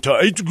better than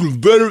Tiger.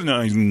 Better? No,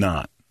 he's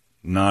not.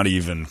 Not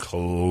even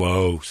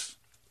close.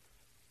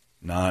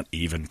 Not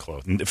even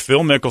close. Phil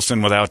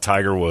Mickelson without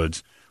Tiger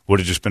Woods would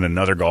have just been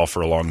another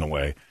golfer along the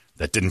way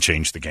that didn't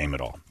change the game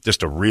at all.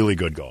 Just a really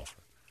good golfer.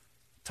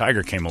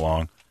 Tiger came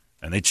along,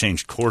 and they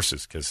changed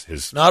courses because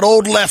his... Not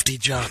old lefty,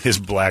 John. His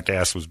black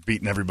ass was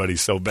beating everybody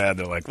so bad,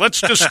 they're like,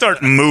 let's just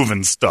start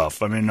moving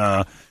stuff. I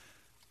mean,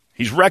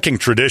 he's wrecking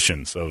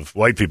traditions of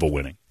white people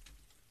winning.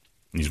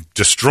 He's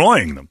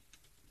destroying them.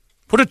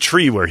 Put a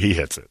tree where he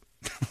hits it.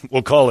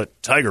 We'll call it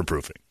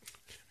tiger-proofing.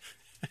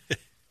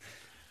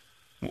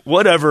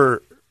 What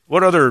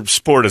other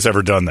sport has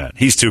ever done that?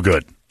 He's too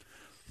good.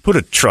 Put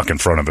a truck in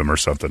front of him or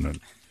something and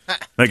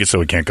make it so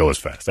he can't go as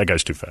fast. That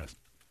guy's too fast.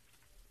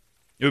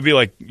 It would be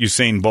like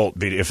Usain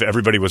Bolt. If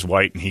everybody was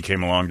white and he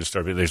came along to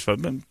start, they just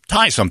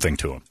tie something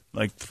to him.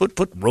 Like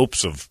put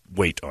ropes of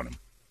weight on him.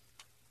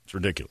 It's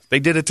ridiculous. They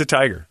did it to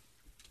Tiger.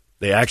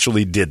 They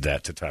actually did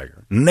that to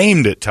Tiger.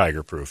 Named it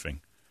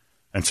tiger-proofing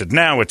and said,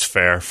 now it's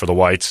fair for the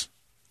whites.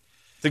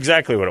 It's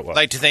exactly what it was.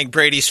 I'd like to thank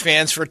Brady's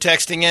fans for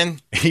texting in.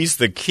 He's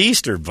the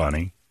keister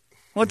bunny.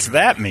 What's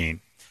that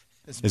mean?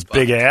 His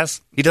big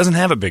ass? He doesn't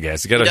have a big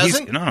ass. He's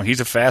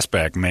a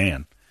fastback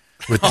man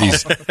with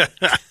these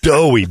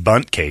doughy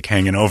bunt cake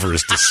hanging over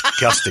his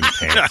disgusting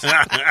pants.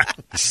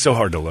 He's so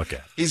hard to look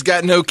at. He's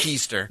got no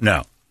keister.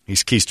 No,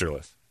 he's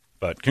keisterless.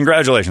 But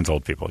congratulations,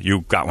 old people.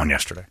 You got one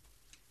yesterday.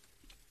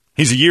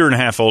 He's a year and a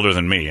half older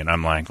than me, and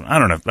I'm like, I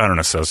don't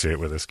associate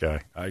with this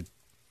guy.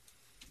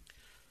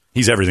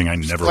 He's everything I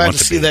never want to be. Glad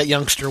to see that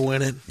youngster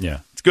winning. Yeah.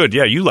 It's good.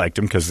 Yeah, you liked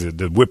him because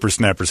the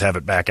whippersnappers have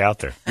it back out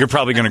there. You're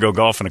probably going to go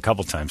golfing a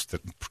couple times to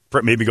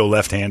maybe go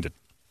left-handed.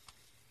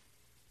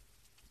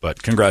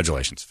 But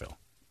congratulations, Phil.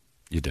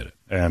 You did it.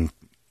 And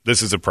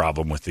this is a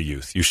problem with the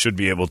youth. You should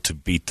be able to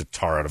beat the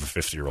tar out of a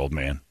 50-year-old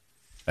man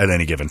at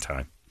any given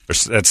time.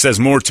 That says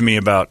more to me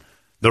about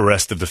the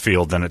rest of the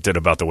field than it did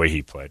about the way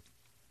he played.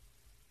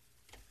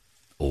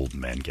 Old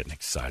men getting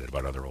excited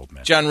about other old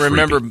men. John,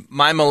 remember,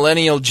 my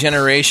millennial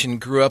generation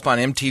grew up on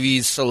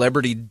MTV's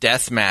Celebrity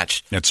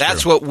Deathmatch.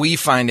 That's what we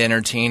find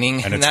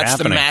entertaining, and that's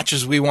happening. The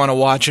matches we want to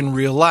watch in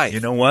real life. You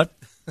know what?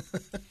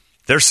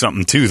 There's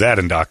something to that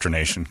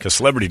indoctrination, because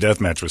Celebrity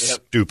Deathmatch was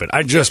stupid.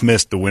 I just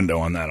missed the window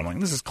on that. I'm like,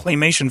 this is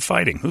claymation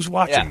fighting. Who's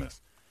watching this?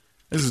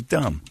 This is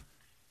dumb.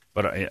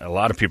 But a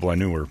lot of people I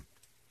knew were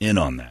in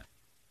on that.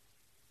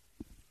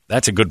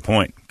 That's a good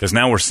point, because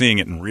now we're seeing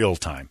it in real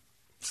time.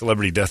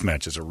 Celebrity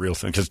Deathmatch is a real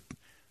thing because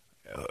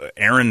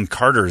Aaron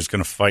Carter is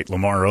going to fight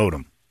Lamar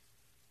Odom.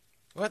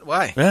 What?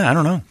 Why? Yeah, I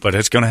don't know, but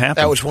it's going to happen.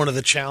 That was one of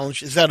the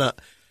challenges. Is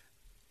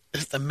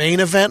it the main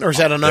event or is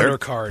that an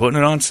undercard? Putting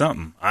it on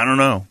something. I don't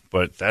know,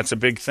 but that's a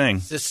big thing.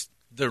 Is this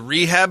the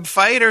rehab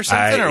fight or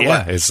something? Or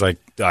what? It's like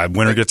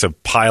winner gets a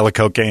pile of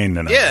cocaine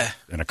and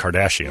a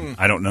Kardashian.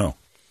 I don't know.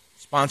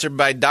 Sponsored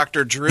by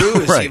Dr.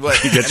 Drew? Right.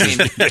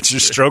 You get your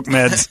stroke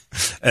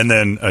meds and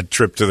then a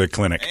trip to the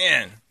clinic.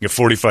 Man. You get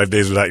 45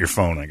 days without your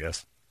phone, I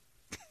guess.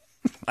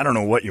 I don't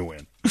know what you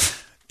win.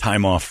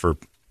 Time off for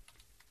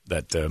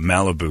that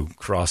Malibu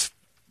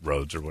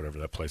Crossroads or whatever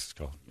that place is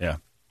called. Yeah.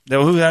 It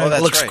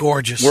looks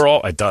gorgeous.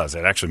 It does.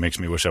 It actually makes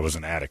me wish I was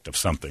an addict of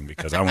something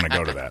because I want to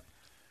go to that.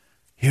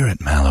 Here at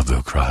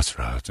Malibu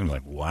Crossroads. I'm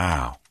like,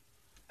 wow.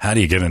 How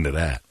do you get into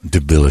that?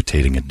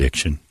 Debilitating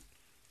addiction.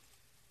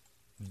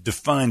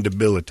 Define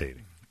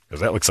debilitating, because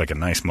that looks like a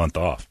nice month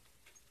off.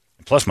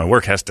 And plus, my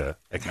work has to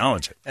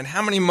acknowledge it. And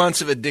how many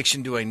months of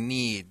addiction do I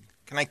need?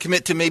 Can I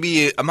commit to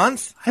maybe a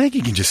month? I think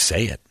you can just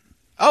say it.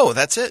 Oh,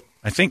 that's it?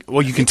 I think,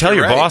 you can tell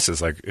your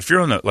bosses. Like, if you're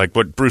on like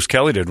what Bruce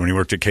Kelly did when he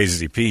worked at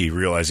KZZP, he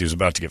realized he was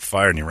about to get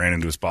fired, and he ran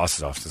into his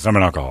boss's office and said, I'm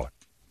an alcoholic.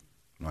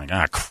 I'm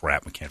like,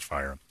 crap, we can't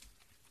fire him.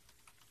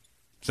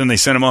 So then they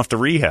sent him off to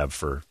rehab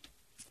for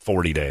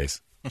 40 days.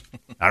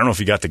 I don't know if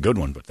you got the good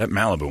one, but that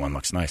Malibu one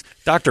looks nice.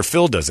 Dr.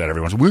 Phil does that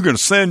every once in a while. We're going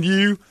to send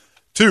you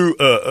to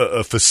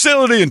a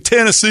facility in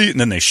Tennessee, and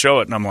then they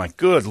show it, and I'm like,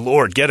 good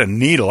Lord, get a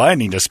needle. I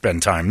need to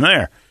spend time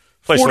there.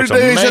 Place 40 days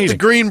amazing. At the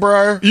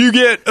Greenbrier. You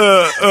get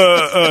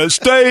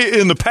stay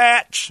in the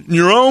patch in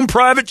your own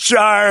private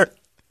shire.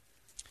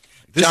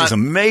 This is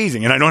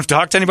amazing, and I don't have to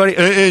talk to anybody,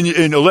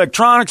 and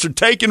electronics are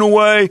taken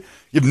away.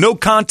 You have no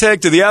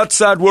contact to the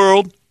outside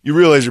world. You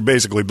realize you're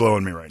basically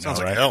blowing me right sounds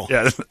now, like right? Hell.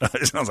 Yeah,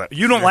 it sounds like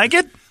you don't like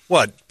it.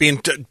 What,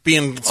 being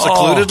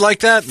secluded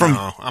like that?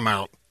 No, I'm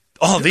out.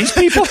 Oh, these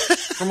people?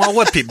 From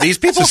what people? These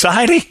people?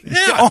 Society?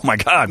 Yeah. Oh my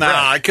God! No,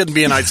 I couldn't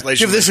be in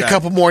isolation. Give this a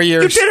couple more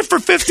years. You did it for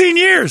 15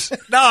 years.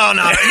 No,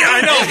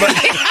 I know, but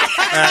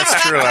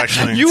that's true.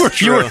 Actually, you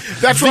were.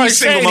 That's why I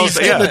say he's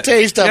getting the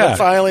taste of it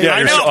finally. Yeah,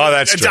 I know. Oh,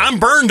 that's true. I'm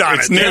burned on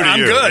it's it. I'm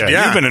good.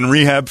 Yeah. You've been in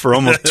rehab for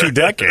almost 2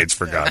 decades,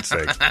 for God's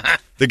sake.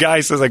 The guy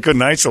says I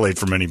couldn't isolate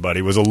from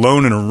anybody. Was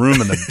alone in a room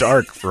in the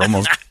dark for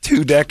almost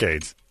 2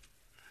 decades.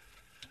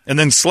 And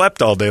then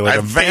slept all day like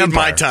a vampire. I paid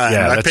my time.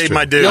 Yeah, I paid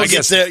my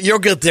dues. You'll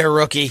get there,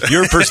 rookie.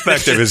 Your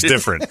perspective is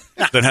different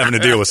than having to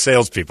deal with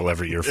salespeople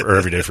every year or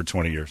every day for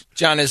 20 years.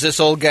 John, is this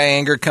old guy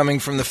anger coming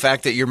from the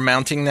fact that you're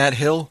mounting that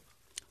hill?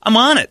 I'm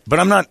on it, but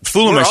I'm not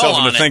fooling myself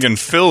into thinking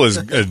Phil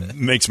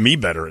makes me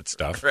better at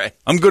stuff. Right.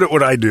 I'm good at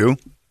what I do,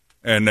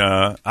 and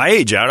I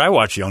age out. I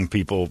watch young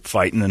people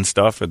fighting and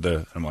stuff.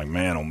 I'm like,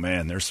 man, oh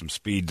man, there's some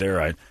speed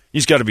there. You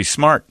just got to be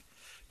smart.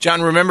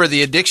 John, remember,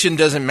 the addiction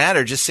doesn't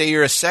matter. Just say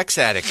you're a sex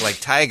addict like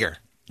Tiger.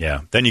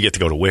 Yeah, then you get to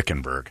go to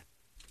Wickenburg.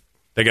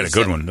 They got a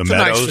good one. The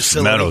Meadows. Nice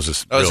Meadows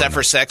is. Oh, is that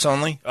for sex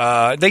only?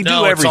 They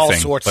do everything, all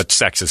sorts. but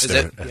sex is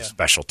their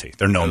specialty.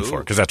 They're known for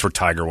it because that's where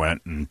Tiger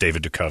went and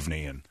David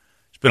Duchovny, and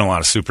there's been a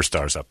lot of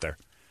superstars up there.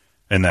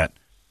 And that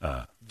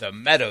the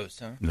Meadows,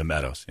 huh? The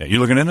Meadows. Yeah, you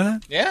looking into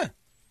that? Yeah.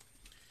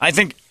 I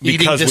think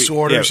eating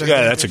disorders.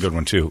 Yeah, that's a good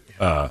one too.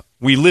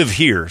 We live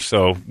here,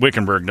 so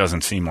Wickenburg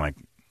doesn't seem like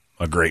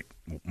a great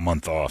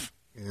month off.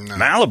 No.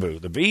 Malibu,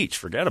 the beach,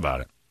 forget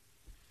about it.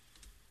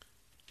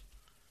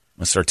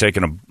 Let's start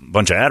taking a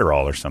bunch of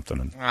Adderall or something.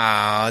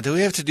 Do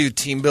we have to do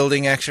team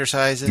building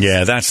exercises?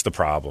 Yeah, that's the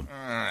problem.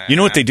 You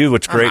know what they do?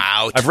 What's great?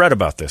 I've read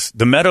about this.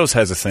 The Meadows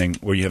has a thing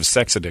where you have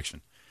sex addiction,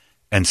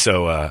 and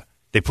so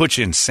they put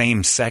you in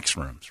same-sex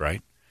rooms,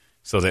 right?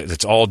 So that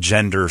it's all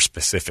gender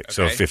specific. Okay.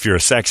 So if you're a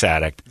sex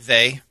addict,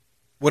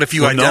 what if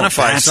you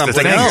identify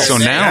something else? So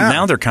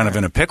now they're kind of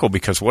in a pickle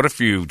because what if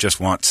you just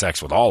want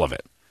sex with all of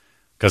it?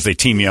 Because they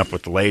team you up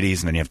with the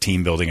ladies, and then you have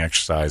team building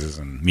exercises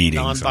and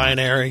meetings.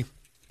 Non-binary.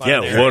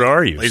 Yeah, what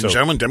are you? Ladies and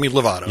gentlemen, Demi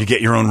Lovato. You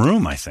get your own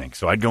room, I think.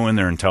 So I'd go in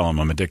there and tell them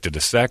I'm addicted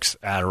to sex,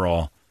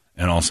 Adderall,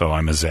 and also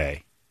I'm a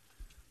Zay.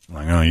 I'm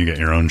like, oh, you get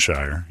your own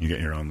Shire. You get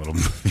your own little...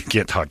 You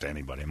can't talk to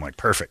anybody. I'm like,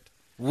 perfect.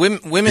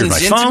 Women's here's my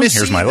intimacy? Phone,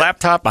 here's my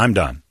laptop. I'm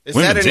done. Is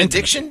that an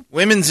addiction?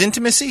 Women's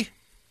intimacy?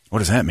 What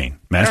does that mean?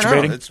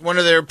 Masturbating? It's one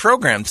of their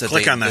programs that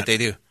that they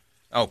do.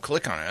 Oh,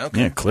 click on it.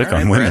 Okay. Yeah, click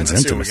on women's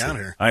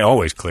intimacy. I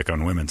always click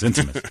on women's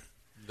intimacy.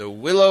 The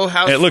Willow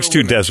House. It looks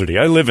too deserty.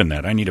 I live in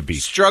that. I need a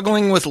beach.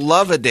 Struggling with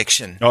love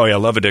addiction. Oh, yeah,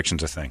 love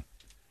addiction's a thing.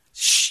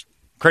 Shh.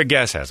 Craig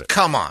Gass has it.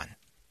 Come on.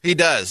 He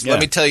does. Yeah.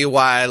 Let me tell you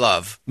why I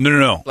love.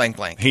 No. Blank,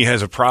 blank. He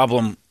has a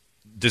problem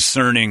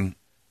discerning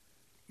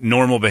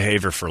normal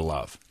behavior for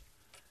love.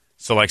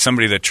 So like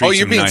somebody that treats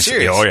him nicely.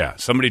 Serious? Oh, yeah.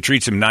 Somebody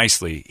treats him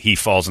nicely, he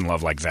falls in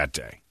love like that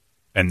day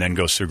and then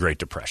goes through Great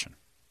Depression.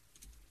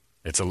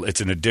 It's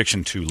an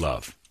addiction to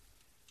love.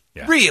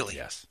 Yeah. Really?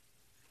 Yes.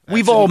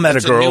 We've all met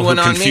a girl who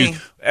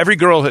confused. Every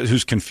girl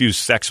who's confused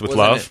sex with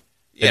love.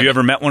 Yeah, have you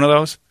ever met one of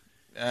those?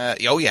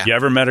 Oh yeah. You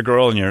ever met a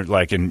girl and you're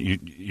like,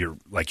 you're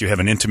like, you have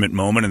an intimate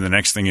moment, and the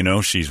next thing you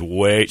know, she's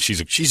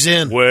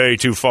in way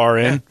too far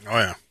in. Yeah. Oh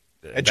yeah.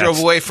 I drove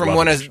away from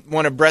one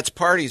of Brett's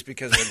parties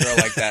because of a girl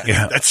like that.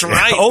 Yeah, that's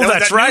right. Oh,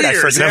 that's right. I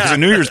forgot. That was a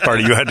New Year's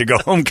party. You had to go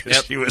home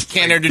because she was.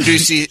 Can't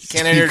introduce you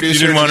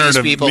didn't want her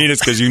to people. meet us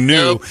because you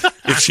knew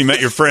if she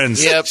met your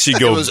friends, she'd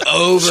go. It was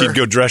over. She'd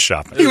go dress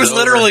shopping. He was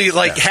literally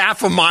like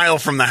half a mile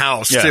from the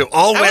house too,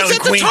 all the way on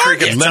Queen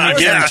Creek. Let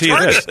me guarantee you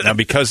this now,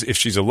 because if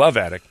she's a love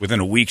addict, within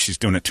a week she's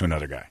doing it to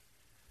another guy.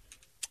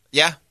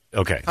 Yeah.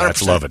 Okay,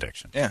 that's love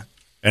addiction. Yeah.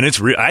 And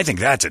it's I think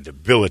that's a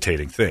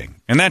debilitating thing.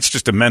 And that's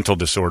just a mental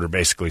disorder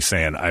basically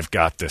saying I've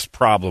got this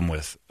problem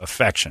with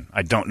affection.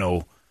 I don't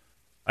know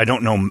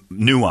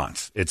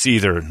nuance. It's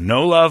either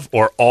no love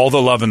or all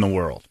the love in the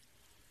world.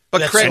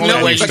 But Craig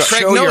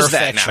knows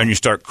that now. And you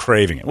start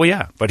craving it. Well,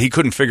 yeah, but he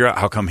couldn't figure out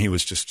how come he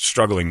was just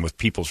struggling with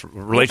people's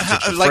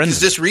relationships with friends.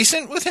 Is this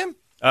recent with him?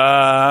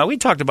 We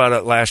talked about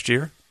it last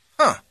year.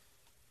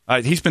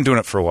 Huh. He's been doing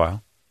it for a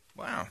while.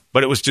 Wow.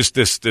 But it was just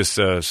this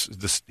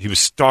he was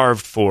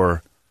starved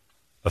for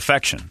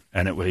affection,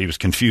 and he was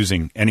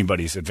confusing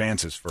anybody's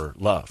advances for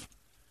love.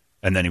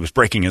 And then he was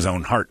breaking his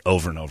own heart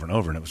over and over and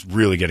over, and it was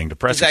really getting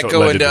depressing. Does that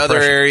go into other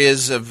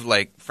areas of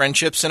like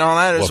friendships and all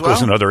that as well? Well, it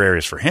goes in other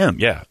areas for him,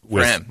 yeah.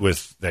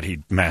 With that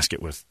he'd mask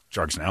it with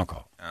drugs and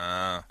alcohol.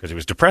 Because he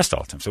was depressed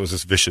all the time. So it was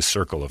this vicious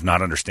circle of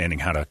not understanding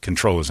how to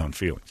control his own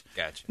feelings.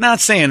 Gotcha.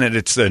 Not saying that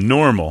it's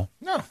normal.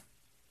 No.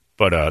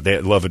 But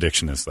love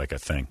addiction is like a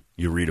thing.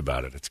 You read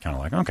about it, it's kind of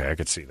like, okay, I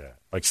could see that.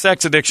 Like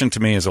sex addiction to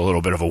me is a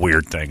little bit of a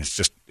weird thing. It's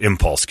just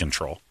impulse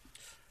control.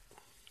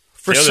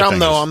 For some,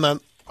 though,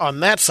 on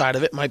that side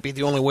of it, might be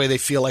the only way they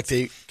feel like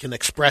they can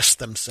express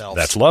themselves.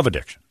 That's love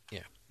addiction.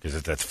 Yeah.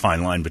 Because that's a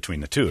fine line between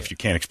the two. If you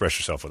can't express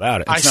yourself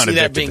without it, it's I not see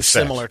addicted that being to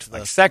sex. similar to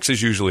like sex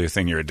is usually a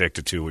thing you're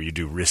addicted to where you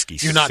do risky,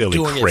 you're not silly,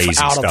 doing crazy it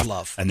out stuff. Of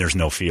love. And there's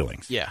no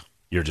feelings. Yeah.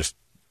 You're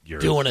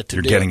doing it to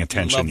you're do getting it.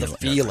 attention. You love the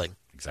feeling.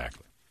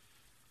 Exactly.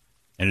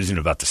 And it isn't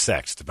about the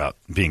sex. It's about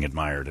being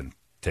admired and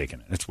taken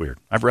it. It's weird.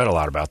 I've read a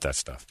lot about that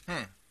stuff.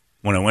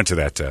 When I went to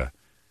that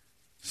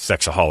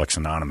Sexaholics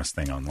Anonymous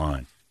thing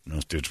online, and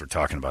those dudes were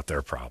talking about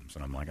their problems.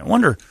 And I'm like, I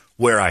wonder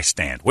where I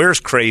stand. Where's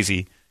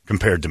crazy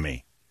compared to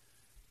me?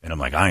 And I'm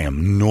like, I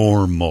am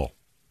normal.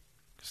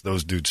 Because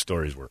those dudes'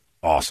 stories were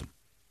awesome.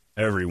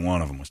 Every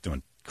one of them was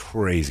doing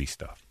crazy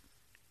stuff.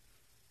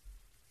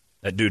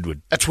 That dude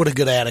would... That's what a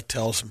good addict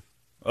tells him.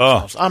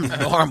 Oh, I'm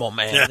normal,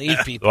 man.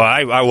 These people. Well,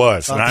 I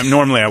was. And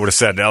I would have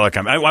said to Alec,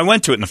 I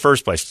went to it in the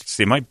first place.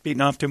 See, am I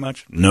beating off too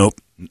much? Nope.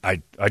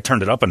 I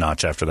turned it up a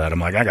notch after that. I'm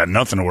like, I got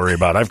nothing to worry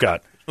about.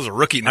 It was a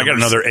rookie numbers. I got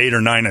another 8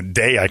 or 9 a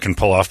day I can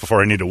pull off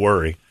before I need to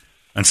worry.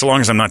 And so long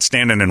as I'm not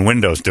standing in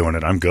windows doing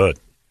it, I'm good.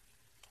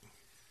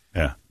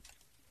 Yeah.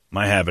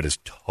 My habit is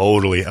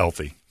totally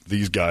healthy.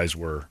 These guys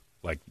were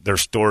like, their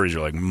stories are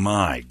like,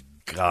 my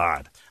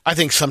God. I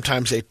think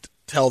sometimes they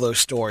tell those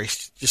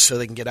stories just so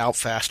they can get out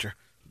faster.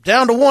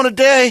 Down to 1 a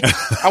day.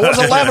 I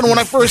was 11 when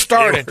I first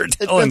started. It's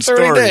been 30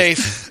 stories.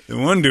 Days. The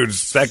one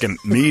dude's second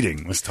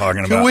meeting was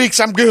talking about 2 weeks,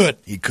 I'm good.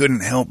 He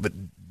couldn't help but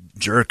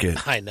jerk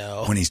it. I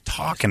know. When he's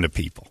talking to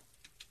people.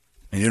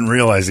 He didn't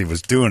realize he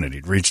was doing it.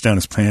 He'd reach down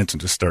his pants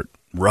and just start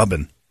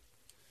rubbing.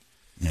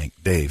 Like,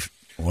 Dave,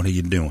 what are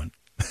you doing?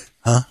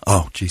 Huh?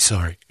 Oh, gee,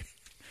 sorry.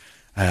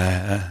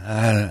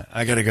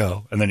 I got to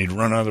go. And then he'd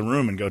run out of the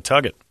room and go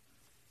tug it.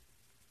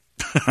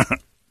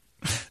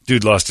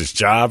 Dude lost his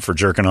job for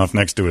jerking off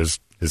next to his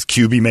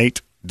QB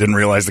mate. Didn't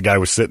realize the guy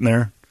was sitting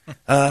there.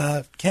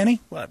 Kenny,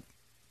 what?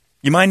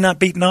 You mind not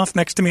beating off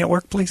next to me at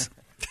work, please?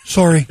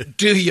 Sorry.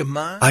 Do you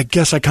mind? I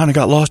guess I kind of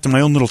got lost in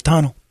my own little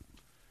tunnel.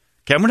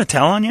 Okay, I'm going to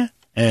tell on you,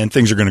 and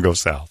things are going to go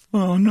south.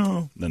 Oh,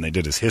 no. Then they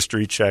did his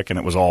history check, and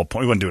it was all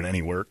point. He wasn't doing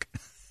any work.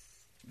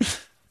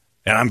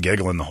 And I'm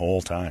giggling the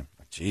whole time.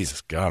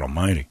 Jesus, God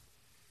almighty.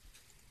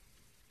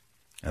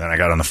 And then I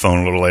got on the phone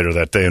a little later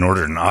that day and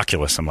ordered an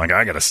Oculus. I'm like,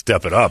 I got to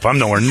step it up. I'm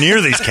nowhere near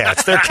these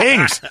cats. They're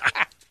kings.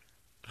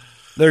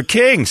 They're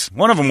kings.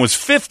 One of them was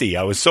 50.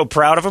 I was so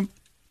proud of him.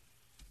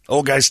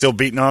 Old guy's still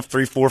beating off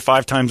 3, 4,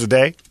 5 times a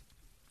day.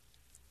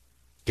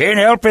 Can't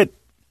help it.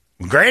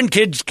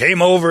 Grandkids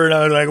came over, and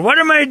I was like, what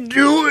am I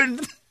doing?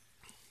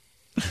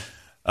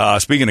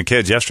 Speaking of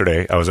kids,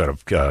 yesterday I was at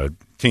a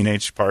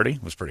teenage party.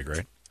 It was pretty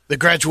great. The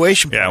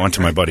graduation party. Yeah, I went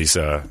to my buddy's,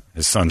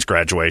 his son's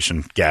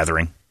graduation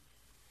gathering.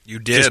 You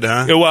did,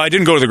 huh? Well, I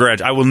didn't go to the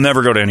grad. I will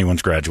never go to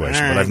anyone's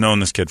graduation, but I've known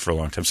this kid for a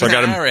long time. So I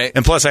got him, right.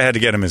 And plus I had to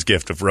get him his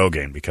gift of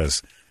Rogaine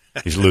because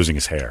he's losing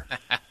his hair.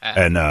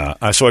 And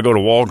so I go to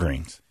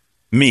Walgreens.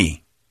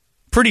 Me,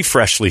 pretty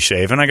freshly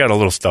shaven. I got a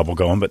little stubble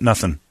going, but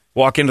nothing.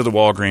 Walk into the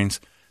Walgreens.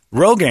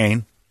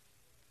 Rogaine.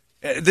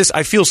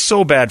 I feel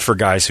so bad for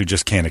guys who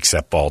just can't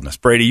accept baldness.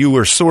 Brady, you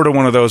were sort of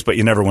one of those, but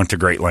you never went to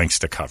great lengths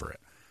to cover it.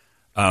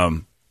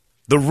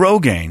 The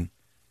Rogaine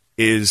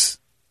is,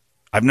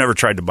 I've never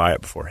tried to buy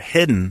it before,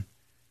 hidden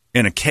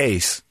in a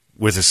case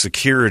with a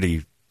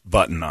security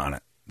button on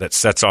it that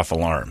sets off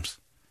alarms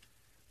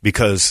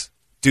because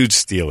dudes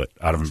steal it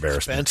out of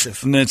embarrassment.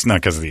 Expensive. And it's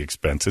not because of the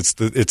expense. It's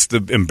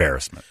the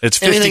embarrassment. It's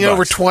 $50. Anything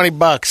over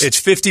 $20. It's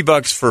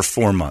 $50 for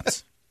 4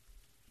 months.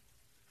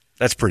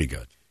 That's pretty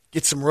good.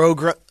 Get some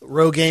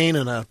Rogaine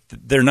and a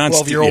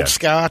 12-year-old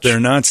scotch. They're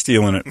not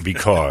stealing it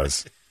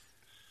because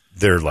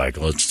they're like,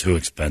 well, it's too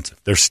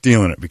expensive. They're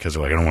stealing it because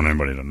they're like, I don't want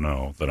anybody to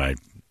know that I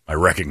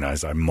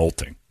recognize I'm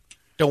molting.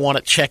 Don't want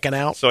it checking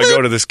out. So I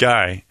go to this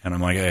guy, and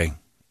I'm like, hey,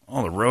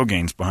 all the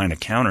Rogaine's behind a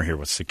counter here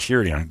with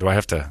security on it. Do I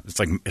have to?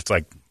 It's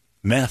like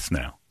meth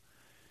now.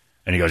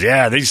 And he goes,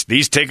 yeah,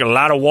 these take a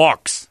lot of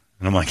walks.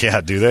 And I'm like, yeah,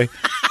 do they?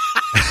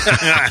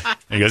 And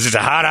he goes, it's a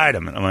hot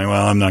item. And I'm like,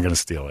 well, I'm not going to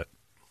steal it.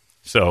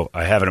 So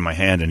I have it in my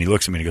hand, and he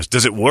looks at me and he goes,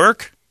 does it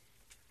work?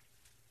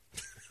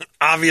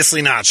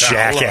 Obviously not.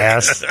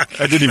 Jackass.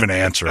 I didn't even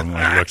answer him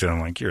when I looked at him.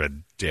 I'm like, you're a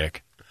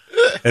dick.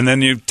 And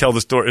then you tell the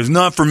story. It's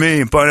not for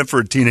me. I'm buying it for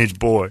a teenage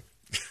boy.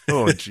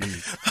 Oh,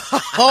 jeez.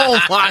 Oh,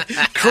 my.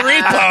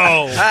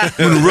 Creepo. I'm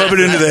going to rub it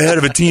into the head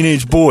of a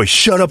teenage boy.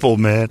 Shut up,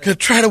 old man. Going to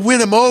try to win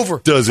him over.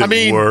 Does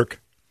it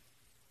work?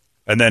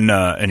 And then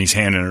and he's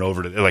handing it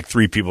over to, like,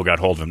 3 people got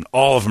hold of him.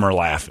 All of them are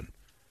laughing.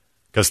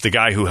 Because the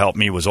guy who helped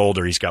me was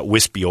older. He's got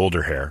wispy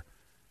older hair.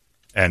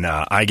 And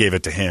I gave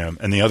it to him.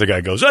 And the other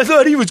guy goes, I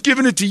thought he was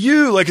giving it to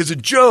you, like as a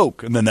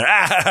joke. And then they're,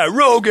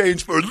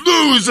 Rogaine's for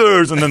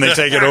losers. And then they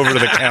take it over to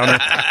the counter.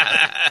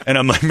 And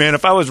I'm like, man,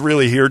 if I was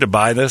really here to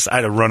buy this,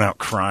 I'd have run out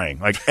crying.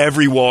 Like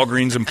every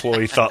Walgreens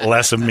employee thought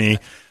less of me.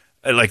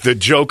 Like the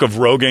joke of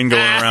Rogaine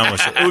going around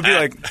was, it would be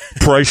like,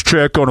 price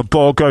check on a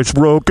bald guy's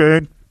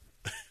Rogaine.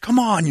 Come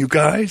on, you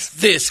guys.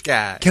 This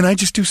guy. Can I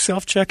just do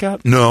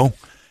self-checkout? No.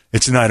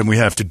 It's an item we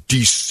have to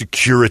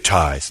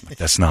desecuritize. Like,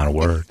 that's not a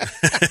word.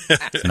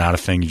 It's not a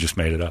thing. You just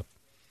made it up.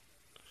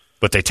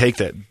 But they take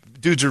that.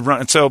 Dudes are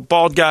running. So,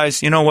 bald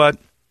guys, you know what?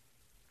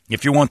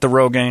 If you want the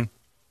Rogaine,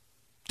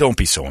 don't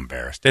be so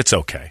embarrassed. It's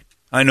okay.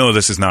 I know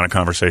this is not a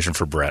conversation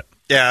for Brett.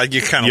 Yeah,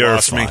 you kind of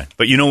lost me.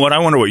 But you know what? I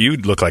wonder what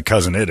you'd look like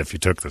Cousin Id if you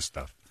took this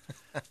stuff.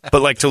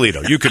 But like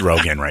Toledo, you could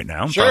Rogaine right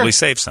now and probably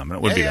save some. And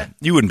it would be.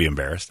 You wouldn't be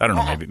embarrassed. I don't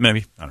know.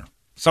 Maybe. I don't know.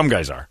 Some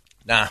guys are.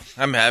 Nah,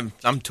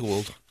 I'm too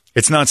old.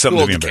 It's not something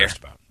to be embarrassed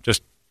about.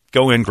 Just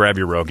go in, grab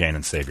your Rogaine,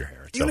 and save your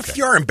hair. It's Even okay. if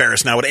you're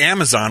embarrassed now with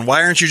Amazon,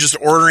 why aren't you just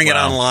ordering it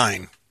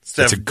online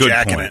instead of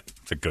jacking it?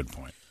 It's a good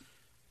point.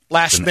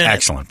 Last minute.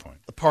 Excellent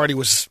point. The party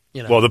was,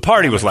 Well, the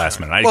party was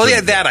last minute.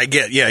 I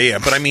get. Yeah.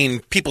 But I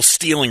mean, people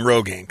stealing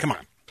Rogaine. Come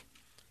on.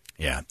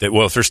 Yeah.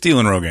 If they're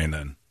stealing Rogaine,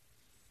 then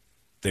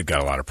they've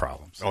got a lot of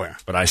problems. Oh, yeah.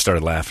 But I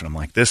started laughing. I'm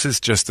like, this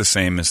is just the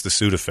same as the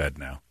Sudafed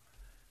now.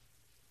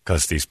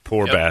 Because these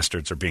poor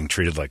bastards are being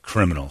treated like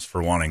criminals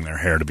for wanting their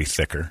hair to be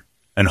thicker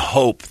and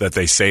hope that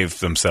they save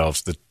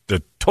themselves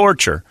the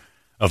torture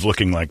of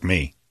looking like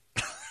me.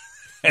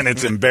 And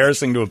it's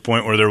embarrassing to a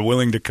point where they're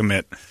willing to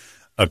commit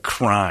a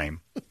crime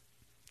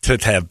to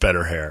have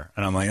better hair.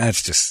 And I'm like,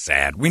 that's just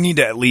sad. We need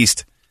to at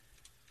least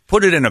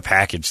put it in a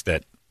package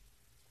that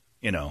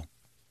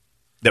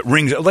that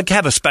rings. Like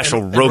have a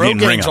special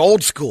Rogaine ring up.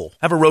 Old school.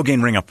 Have a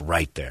Rogaine ring up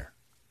right there.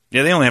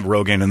 Yeah, they only have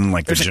Rogaine and then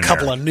like there's the a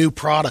couple of new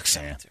products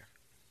out there.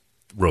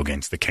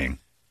 Rogaine's the king.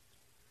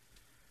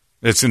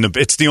 It's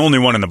the only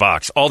one in the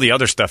box. All the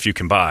other stuff you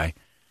can buy,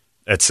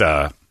 it's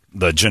the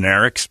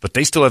generics, but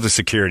they still have the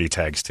security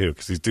tags too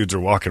because these dudes are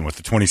walking with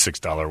the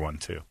 $26 one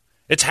too.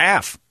 It's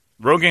half.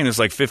 Rogaine is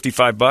like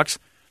 $55.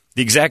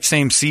 The exact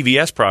same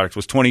CVS product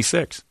was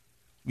 $26.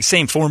 The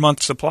same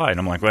 4-month supply, and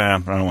I'm like, well, I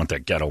don't want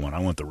that ghetto one. I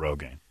want the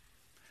Rogaine.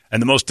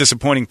 And the most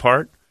disappointing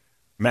part,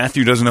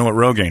 Matthew doesn't know what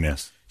Rogaine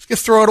is. He's gonna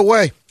throw it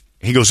away.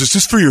 He goes, is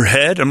this for your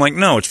head? I'm like,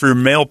 no, it's for your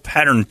male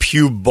pattern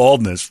pube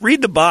baldness.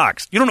 Read the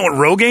box. You don't know what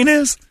Rogaine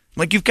is? I'm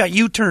like, you've got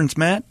U-turns,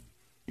 Matt.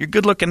 You're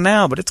good looking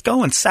now, but it's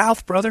going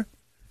south, brother.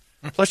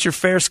 Plus you're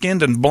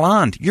fair-skinned and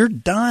blonde. You're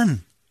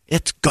done.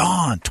 It's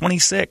gone.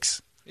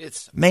 26.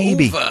 It's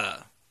maybe.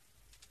 Over.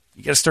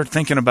 You got to start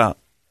thinking about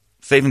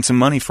saving some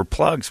money for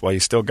plugs while you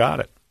still got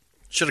it.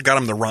 Should have got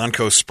him the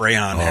Ronco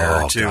spray-on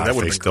hair, too. God, that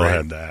would have been still great.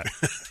 Had that.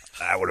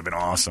 That would have been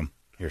awesome.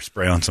 Here,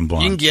 spray on some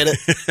blonde. You can get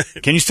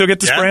it. Can you still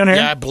get the spray on hair?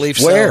 Yeah, I believe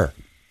so. Where?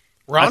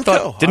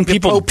 Ronco. Didn't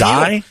people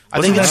die?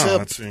 I think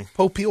it's a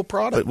Popeil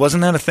product. But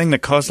wasn't that a thing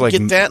that caused like...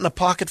 Get that in a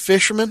pocket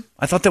fisherman?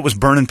 I thought that was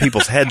burning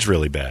people's heads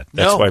really bad.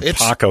 That's no, why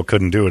Paco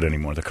couldn't do it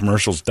anymore. The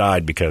commercials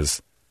died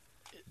because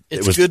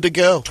it was good to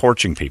go.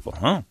 Torching people.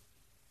 Oh,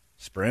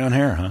 spray on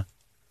hair, huh?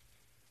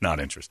 Not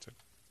interested.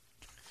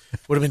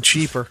 Would have been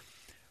cheaper.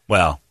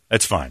 Well,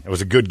 that's fine. It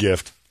was a good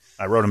gift.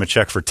 I wrote him a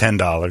check for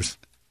 $10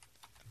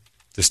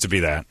 just to be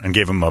that and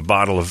gave him a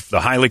bottle of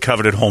the highly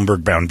coveted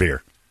Holmberg-bound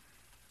beer.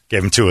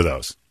 Gave him 2 of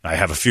those. I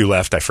have a few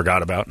left I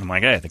forgot about. And I'm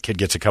like, hey, the kid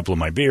gets a couple of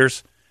my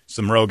beers,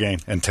 some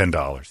Rogaine, and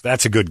 $10.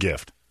 That's a good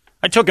gift.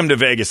 I took him to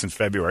Vegas in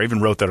February. I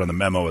even wrote that on the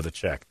memo of the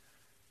check.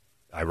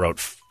 I wrote,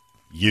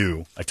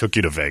 I took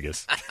you to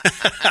Vegas.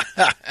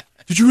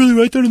 Did you really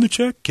write that in the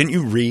check? Can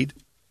you read?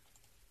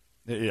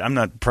 I'm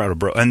not proud of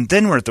Bro. And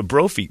then we're at the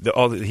Brophy.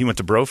 He went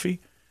to Brophy.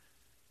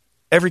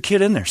 Every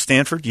kid in there,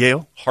 Stanford,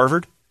 Yale,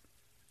 Harvard,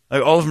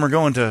 like all of them are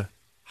going to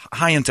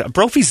high-end.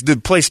 Brophy's the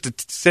place to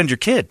send your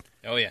kid.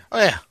 Oh, yeah. Oh,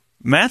 yeah.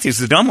 Matthew's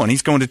the dumb one.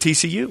 He's going to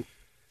TCU.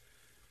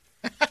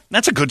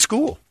 That's a good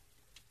school.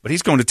 But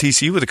he's going to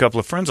TCU with a couple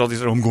of friends. All these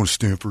said, I'm going to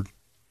Stanford.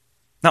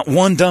 Not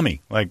one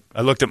dummy. Like,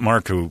 I looked at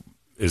Mark, who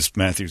is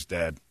Matthew's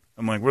dad.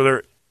 I'm like, were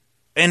there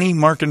any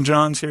Mark and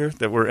Johns here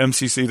that were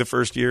MCC the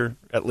first year,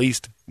 at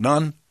least?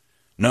 None?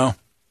 No.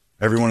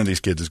 Every one of these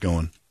kids is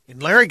going.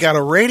 And Larry got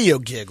a radio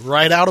gig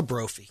right out of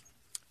Brophy.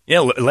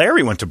 Yeah,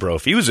 Larry went to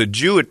Brophy. He was a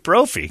Jew at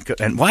Brophy.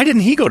 And why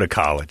didn't he go to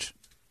college?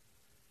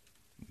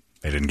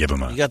 They didn't give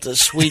him You got the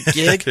sweet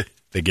gig?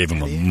 They gave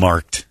him a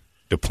marked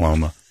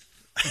diploma.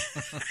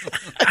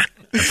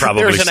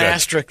 Probably There's an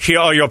asterisk. Here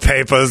are your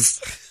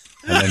papers.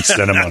 And then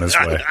sent him on his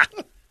way.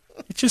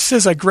 It just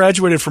says I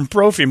graduated from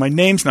Brophy. My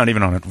name's not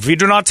even on it. We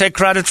do not take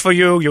credit for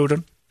you,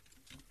 Juden.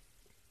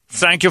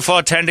 Thank you for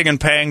attending and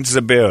paying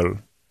the bill.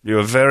 You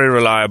were very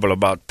reliable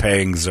about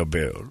paying the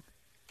bill.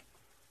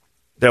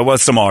 There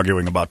was some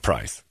arguing about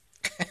price.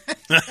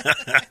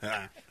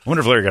 I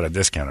wonder if Larry got a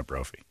discount at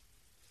Brophy.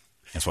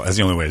 That's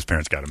the only way his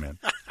parents got him in.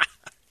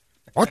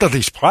 What are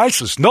these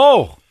prices?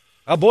 No.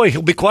 Oh, boy,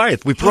 he'll be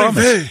quiet. We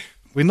promise.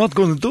 We're not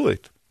going to do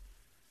it.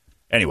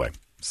 Anyway,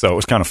 so it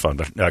was kind of fun.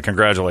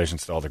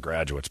 Congratulations to all the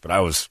graduates. But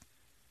I was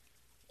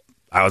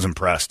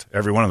impressed.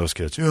 Every one of those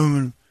kids. Yeah,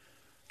 I'm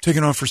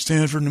taking off for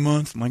Stanford in a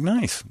month. I'm like,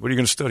 nice. What are you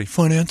going to study?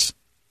 Finance.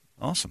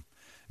 Awesome.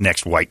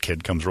 Next white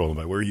kid comes rolling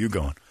by. Where are you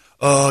going?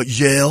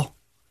 Yale.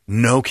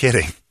 No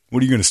kidding.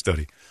 What are you going to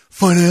study?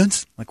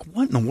 Finance. Like,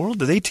 what in the world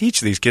do they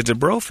teach these kids at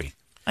Brophy?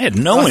 I had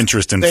no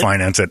interest in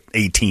finance at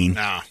 18.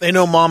 No. They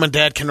know mom and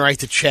dad can write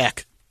the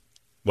check.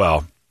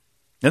 Well,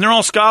 and they're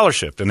all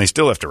scholarshiped, and they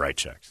still have to write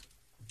checks.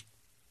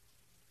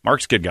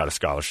 Mark's kid got a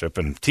scholarship,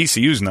 and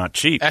TCU's not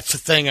cheap. That's the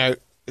thing. I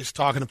was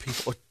talking to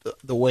people,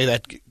 the way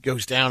that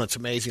goes down, it's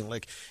amazing.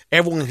 Like,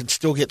 everyone can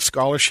still get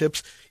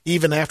scholarships,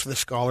 even after the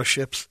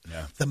scholarships.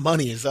 Yeah. The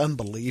money is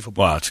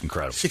unbelievable. Wow, it's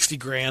incredible.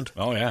 $60,000.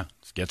 Oh, yeah.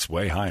 It gets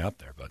way high up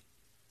there. But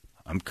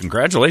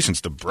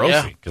congratulations to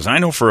Brophy, because I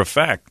know for a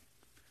fact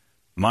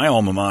my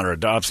alma mater at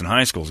Dobson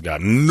High School's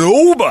got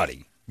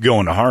nobody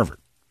going to Harvard.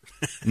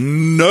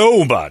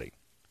 Nobody.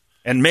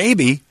 And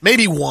maybe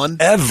one.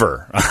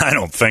 Ever. I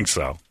don't think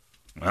so.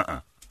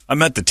 I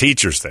met the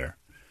teachers there.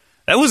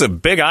 That was a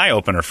big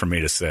eye-opener for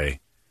me to say,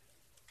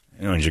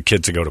 your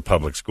kids to go to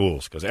public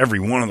schools, because every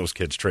one of those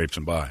kids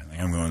traipsing by. Like,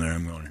 I'm going there,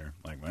 I'm going here.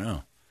 Like,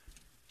 wow.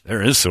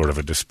 There is sort of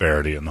a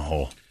disparity in the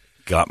whole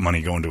got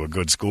money going to a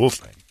good school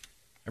thing.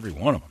 Every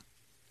one of them.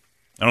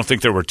 I don't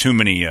think there were too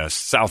many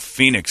South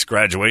Phoenix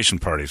graduation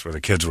parties where the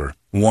kids were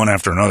one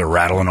after another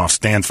rattling off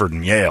Stanford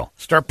and Yale.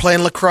 Start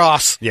playing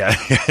lacrosse. Yeah.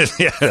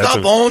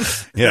 Stop,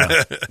 Bones. Yeah.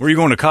 Where are you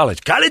going to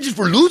college? College is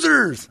for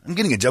losers. I'm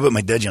getting a job at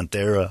my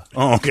Dejanthera.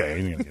 Oh,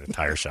 okay. You're going to get a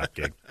tire shop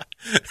gig.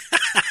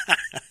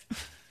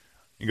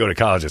 You go to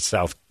college at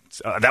South.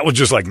 That was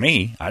just like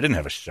me. I didn't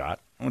have a shot.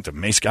 I went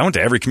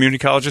to every community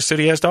college the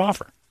city has to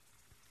offer.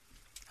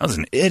 I was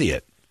an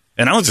idiot.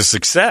 And I was a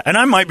success. And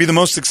I might be the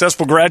most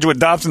successful graduate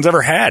Dobson's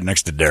ever had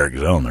next to Derek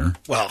Zellner.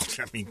 Well,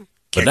 I mean,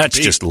 but that's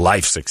just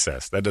life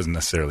success. That doesn't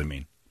necessarily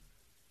mean.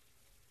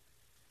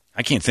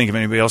 I can't think of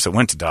anybody else that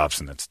went to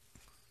Dobson that's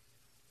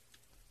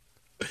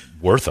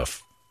worth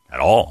at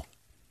all.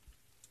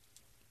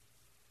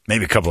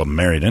 Maybe a couple of them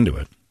married into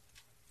it.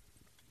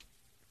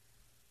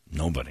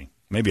 Nobody.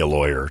 Maybe a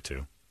lawyer or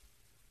two.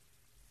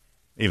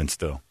 Even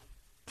still.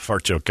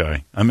 Fart joke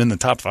guy. I'm in the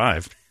top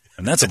 5,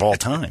 and that's of all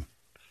time.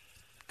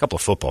 A couple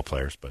of football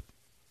players, but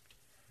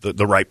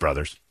the Wright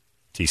brothers,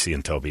 TC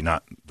and Toby,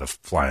 not the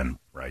flying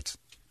Wrights.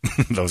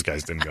 Those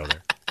guys didn't go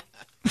there.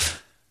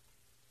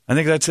 I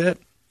think that's it.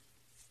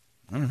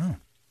 I don't know.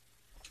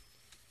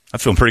 I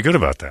feel pretty good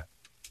about that.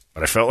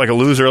 But I felt like a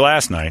loser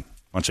last night.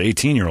 A bunch of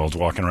 18-year-olds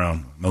walking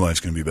around. My life's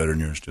going to be better than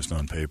yours just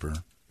on paper.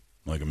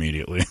 Like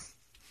immediately.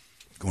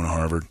 Going to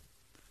Harvard.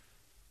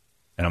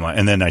 And I'm like,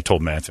 and then I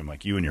told Matthew, I'm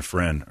like, you and your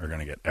friend are going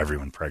to get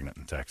everyone pregnant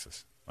in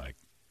Texas. Like,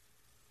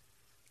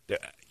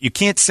 you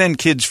can't send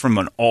kids from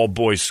an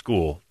all-boys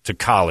school to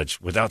college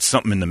without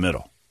something in the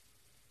middle.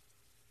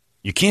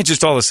 You can't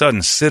just all of a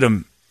sudden sit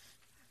them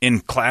in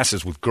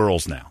classes with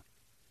girls now.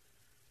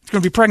 It's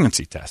going to be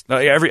pregnancy test.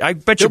 I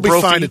bet you'll be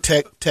fine at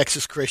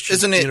Texas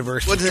Christian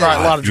University. A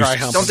lot of dry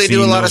humps. Don't they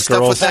do a lot of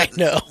stuff with that?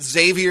 No.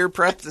 Xavier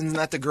prep, isn't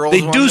that the girls?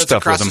 They do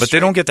stuff with them, but they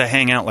don't get to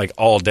hang out like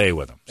all day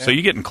with them. Yeah. So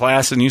you get in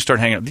class and you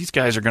start hanging out. These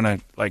guys are going to,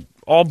 like,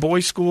 all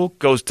boys school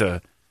goes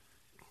to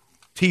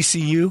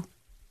TCU.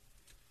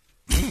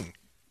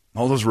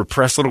 All those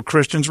repressed little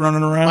Christians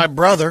running around. My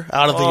brother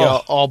out of the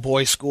all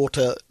boys school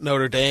to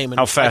Notre Dame. And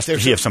how fast did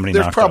he have somebody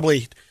knocked up?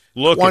 There's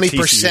probably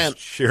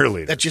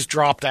 20% that just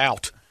dropped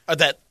out.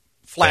 That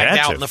flagged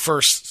out in the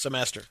first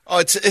semester. Oh,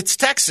 it's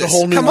Texas. The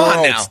whole new Come world.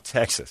 on now. It's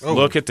Texas. Oh,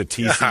 look at the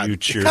TCU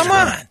cheers. Come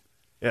on.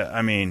 Yeah,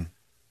 I mean,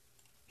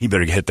 he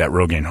better hit that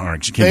Rogaine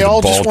hard. They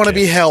all just want to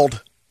be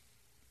held.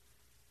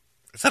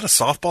 Is that a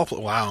softball play?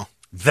 Wow.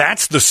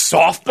 That's the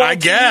softball I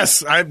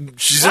guess.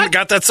 She's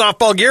got that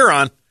softball gear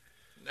on.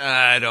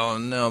 I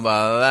don't know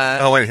about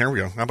that. Oh, wait, here we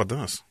go. How about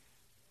this?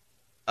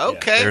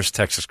 Okay. Yeah, there's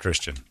Texas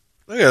Christian.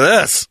 Look at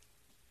this.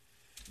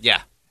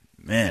 Yeah.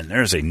 Man,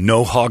 there's a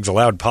no hogs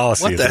allowed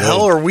policy. What the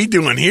hell are we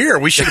doing here?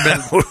 We should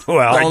have been.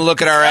 Well, don't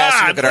look at our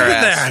ass. Look at our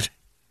ass. That.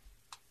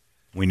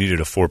 We needed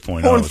a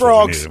 4.0. Horn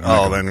frogs.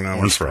 Oh, then no.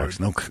 Horn frogs.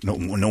 No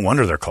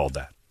wonder they're called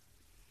that.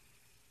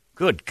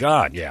 Good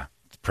God, yeah.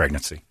 It's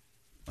pregnancy.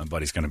 My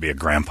buddy's going to be a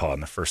grandpa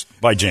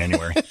by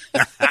January.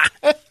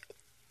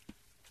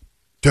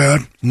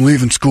 Dad, I'm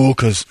leaving school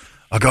because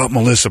I got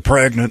Melissa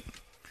pregnant.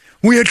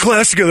 We had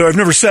class together. I've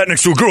never sat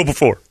next to a girl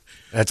before.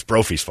 That's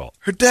Brophy's fault.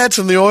 Her dad's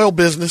in the oil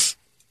business.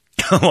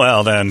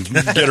 Well, then,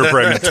 get her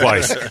pregnant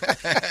twice.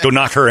 Go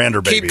knock her and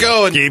her baby.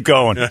 Keep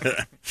going.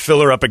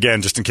 Fill her up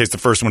again just in case the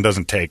first one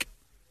doesn't take.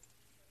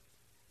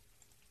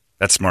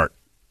 That's smart.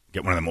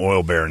 Get one of them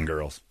oil-bearing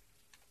girls.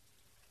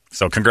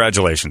 So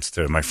congratulations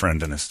to my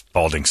friend and his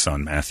balding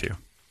son, Matthew.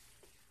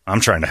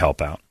 I'm trying to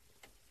help out.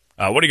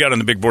 What do you got on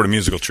the big board of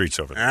musical treats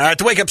over there?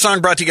 The wake-up song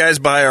brought to you guys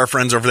by our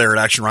friends over there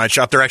at Action Ride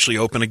Shop. They're actually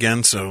open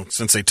again, so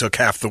since they took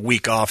half the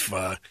week off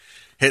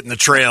hitting the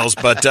trails.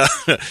 But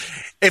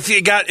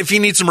if you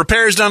need some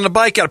repairs done on the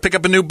bike, got to pick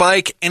up a new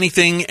bike,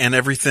 anything and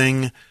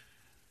everything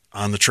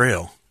on the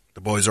trail. The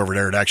boys over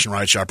there at Action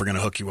Ride Shop are going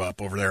to hook you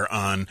up over there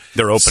on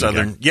They're open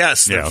Southern. again.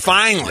 Yes, yeah, okay.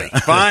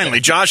 Finally.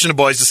 Josh and the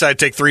boys decided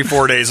to take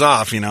 3-4 days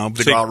off, to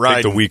go out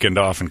riding. Take the weekend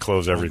off and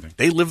close everything.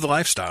 They live the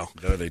lifestyle.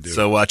 Yeah, they do.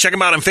 So check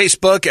them out on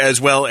Facebook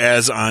as well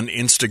as on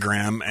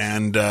Instagram.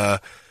 And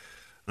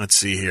let's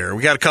see here.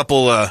 We got a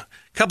couple of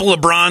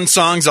LeBron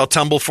songs I'll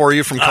tumble for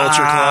you from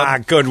Culture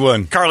Club. Good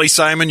one. Carly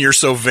Simon, You're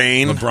So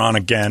Vain. LeBron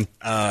again.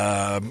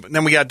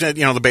 Then we got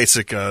the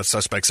basic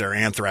suspects there.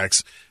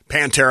 Anthrax,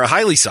 Pantera,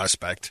 Highly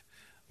Suspect.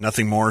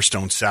 Nothing More,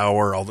 Stone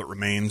Sour, All That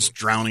Remains,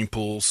 Drowning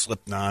Pool,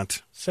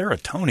 Slipknot.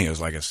 Serotonia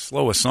is like as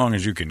slow a song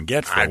as you can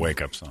get for a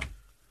wake-up song.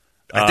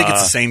 I think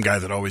it's the same guy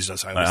that always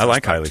does Highly Suspect. I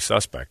like Highly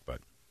Suspect,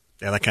 but...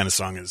 Yeah, that kind of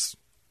song is...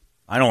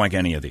 I don't like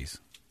any of these.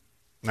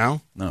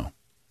 No? No.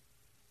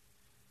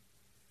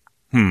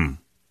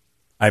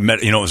 I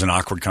met... it was an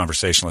awkward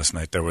conversation last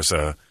night. There was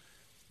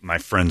my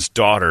friend's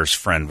daughter's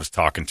friend was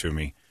talking to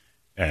me,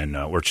 and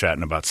we're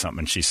chatting about something,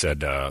 and she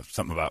said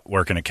something about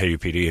working at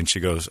KUPD, and she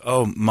goes,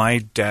 oh, my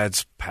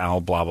dad's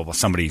pal, blah, blah, blah,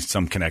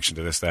 some connection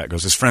to this, that.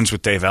 Goes, his friend's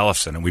with Dave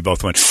Ellefson, and we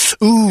both went,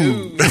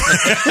 ooh.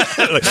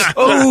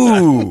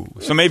 Ooh.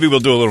 So maybe we'll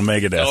do a little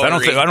Megadeth.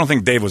 I don't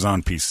think Dave was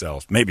on Peace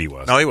Sells. Maybe he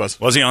was. No, he was.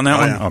 Was he on that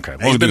one? Yeah. Okay.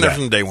 He's been there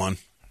from day one.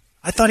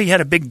 I thought he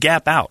had a big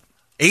gap out.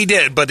 He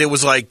did, but it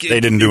was like... They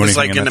didn't do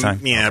anything in that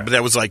time? Yeah, okay. But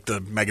that was like the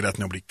Megadeth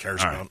nobody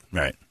cares about.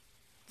 Right.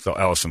 So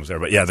Ellison was there.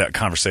 But yeah, that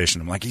conversation,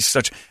 I'm like,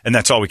 and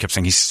that's all we kept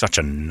saying, he's such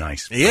a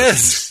nice person. He is.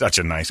 He's such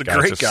a nice guy. A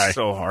great guy.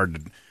 So hard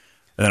to... And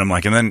then I'm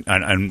like, and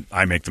then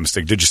I make the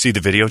mistake. Did you see the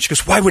video? She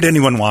goes, why would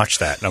anyone watch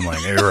that? And I'm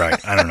like, you're right.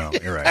 I don't know.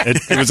 You're right.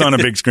 It was on a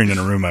big screen in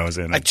a room I was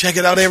in. I check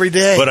it out every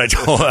day. But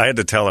I had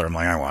to tell her, I'm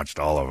like, I watched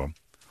all of them.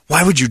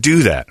 Why would you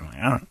do that? I'm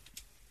like,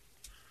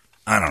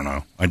 I don't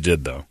know. I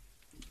did, though.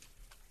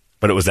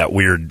 But it was that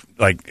weird,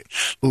 like,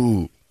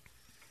 ooh.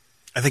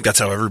 I think that's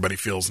how everybody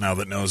feels now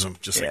that knows him.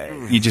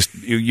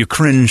 You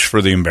cringe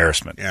for the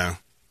embarrassment. Yeah.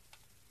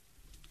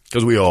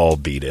 Because we all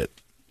beat it.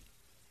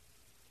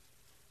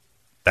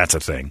 That's a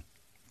thing.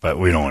 But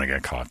we don't want to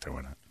get caught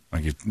doing it.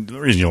 Like the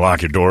reason you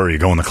lock your door, or you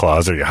go in the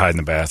closet, or you hide in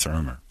the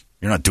bathroom, or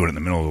you're not doing it in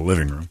the middle of the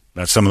living room.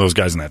 That's some of those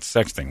guys in that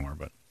sex thing were,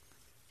 but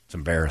it's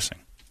embarrassing.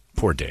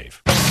 Poor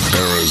Dave.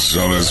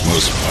 Arizona's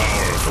most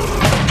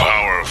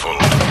powerful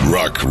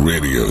rock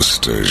radio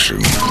station.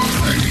 98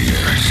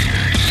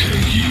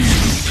 KUPD.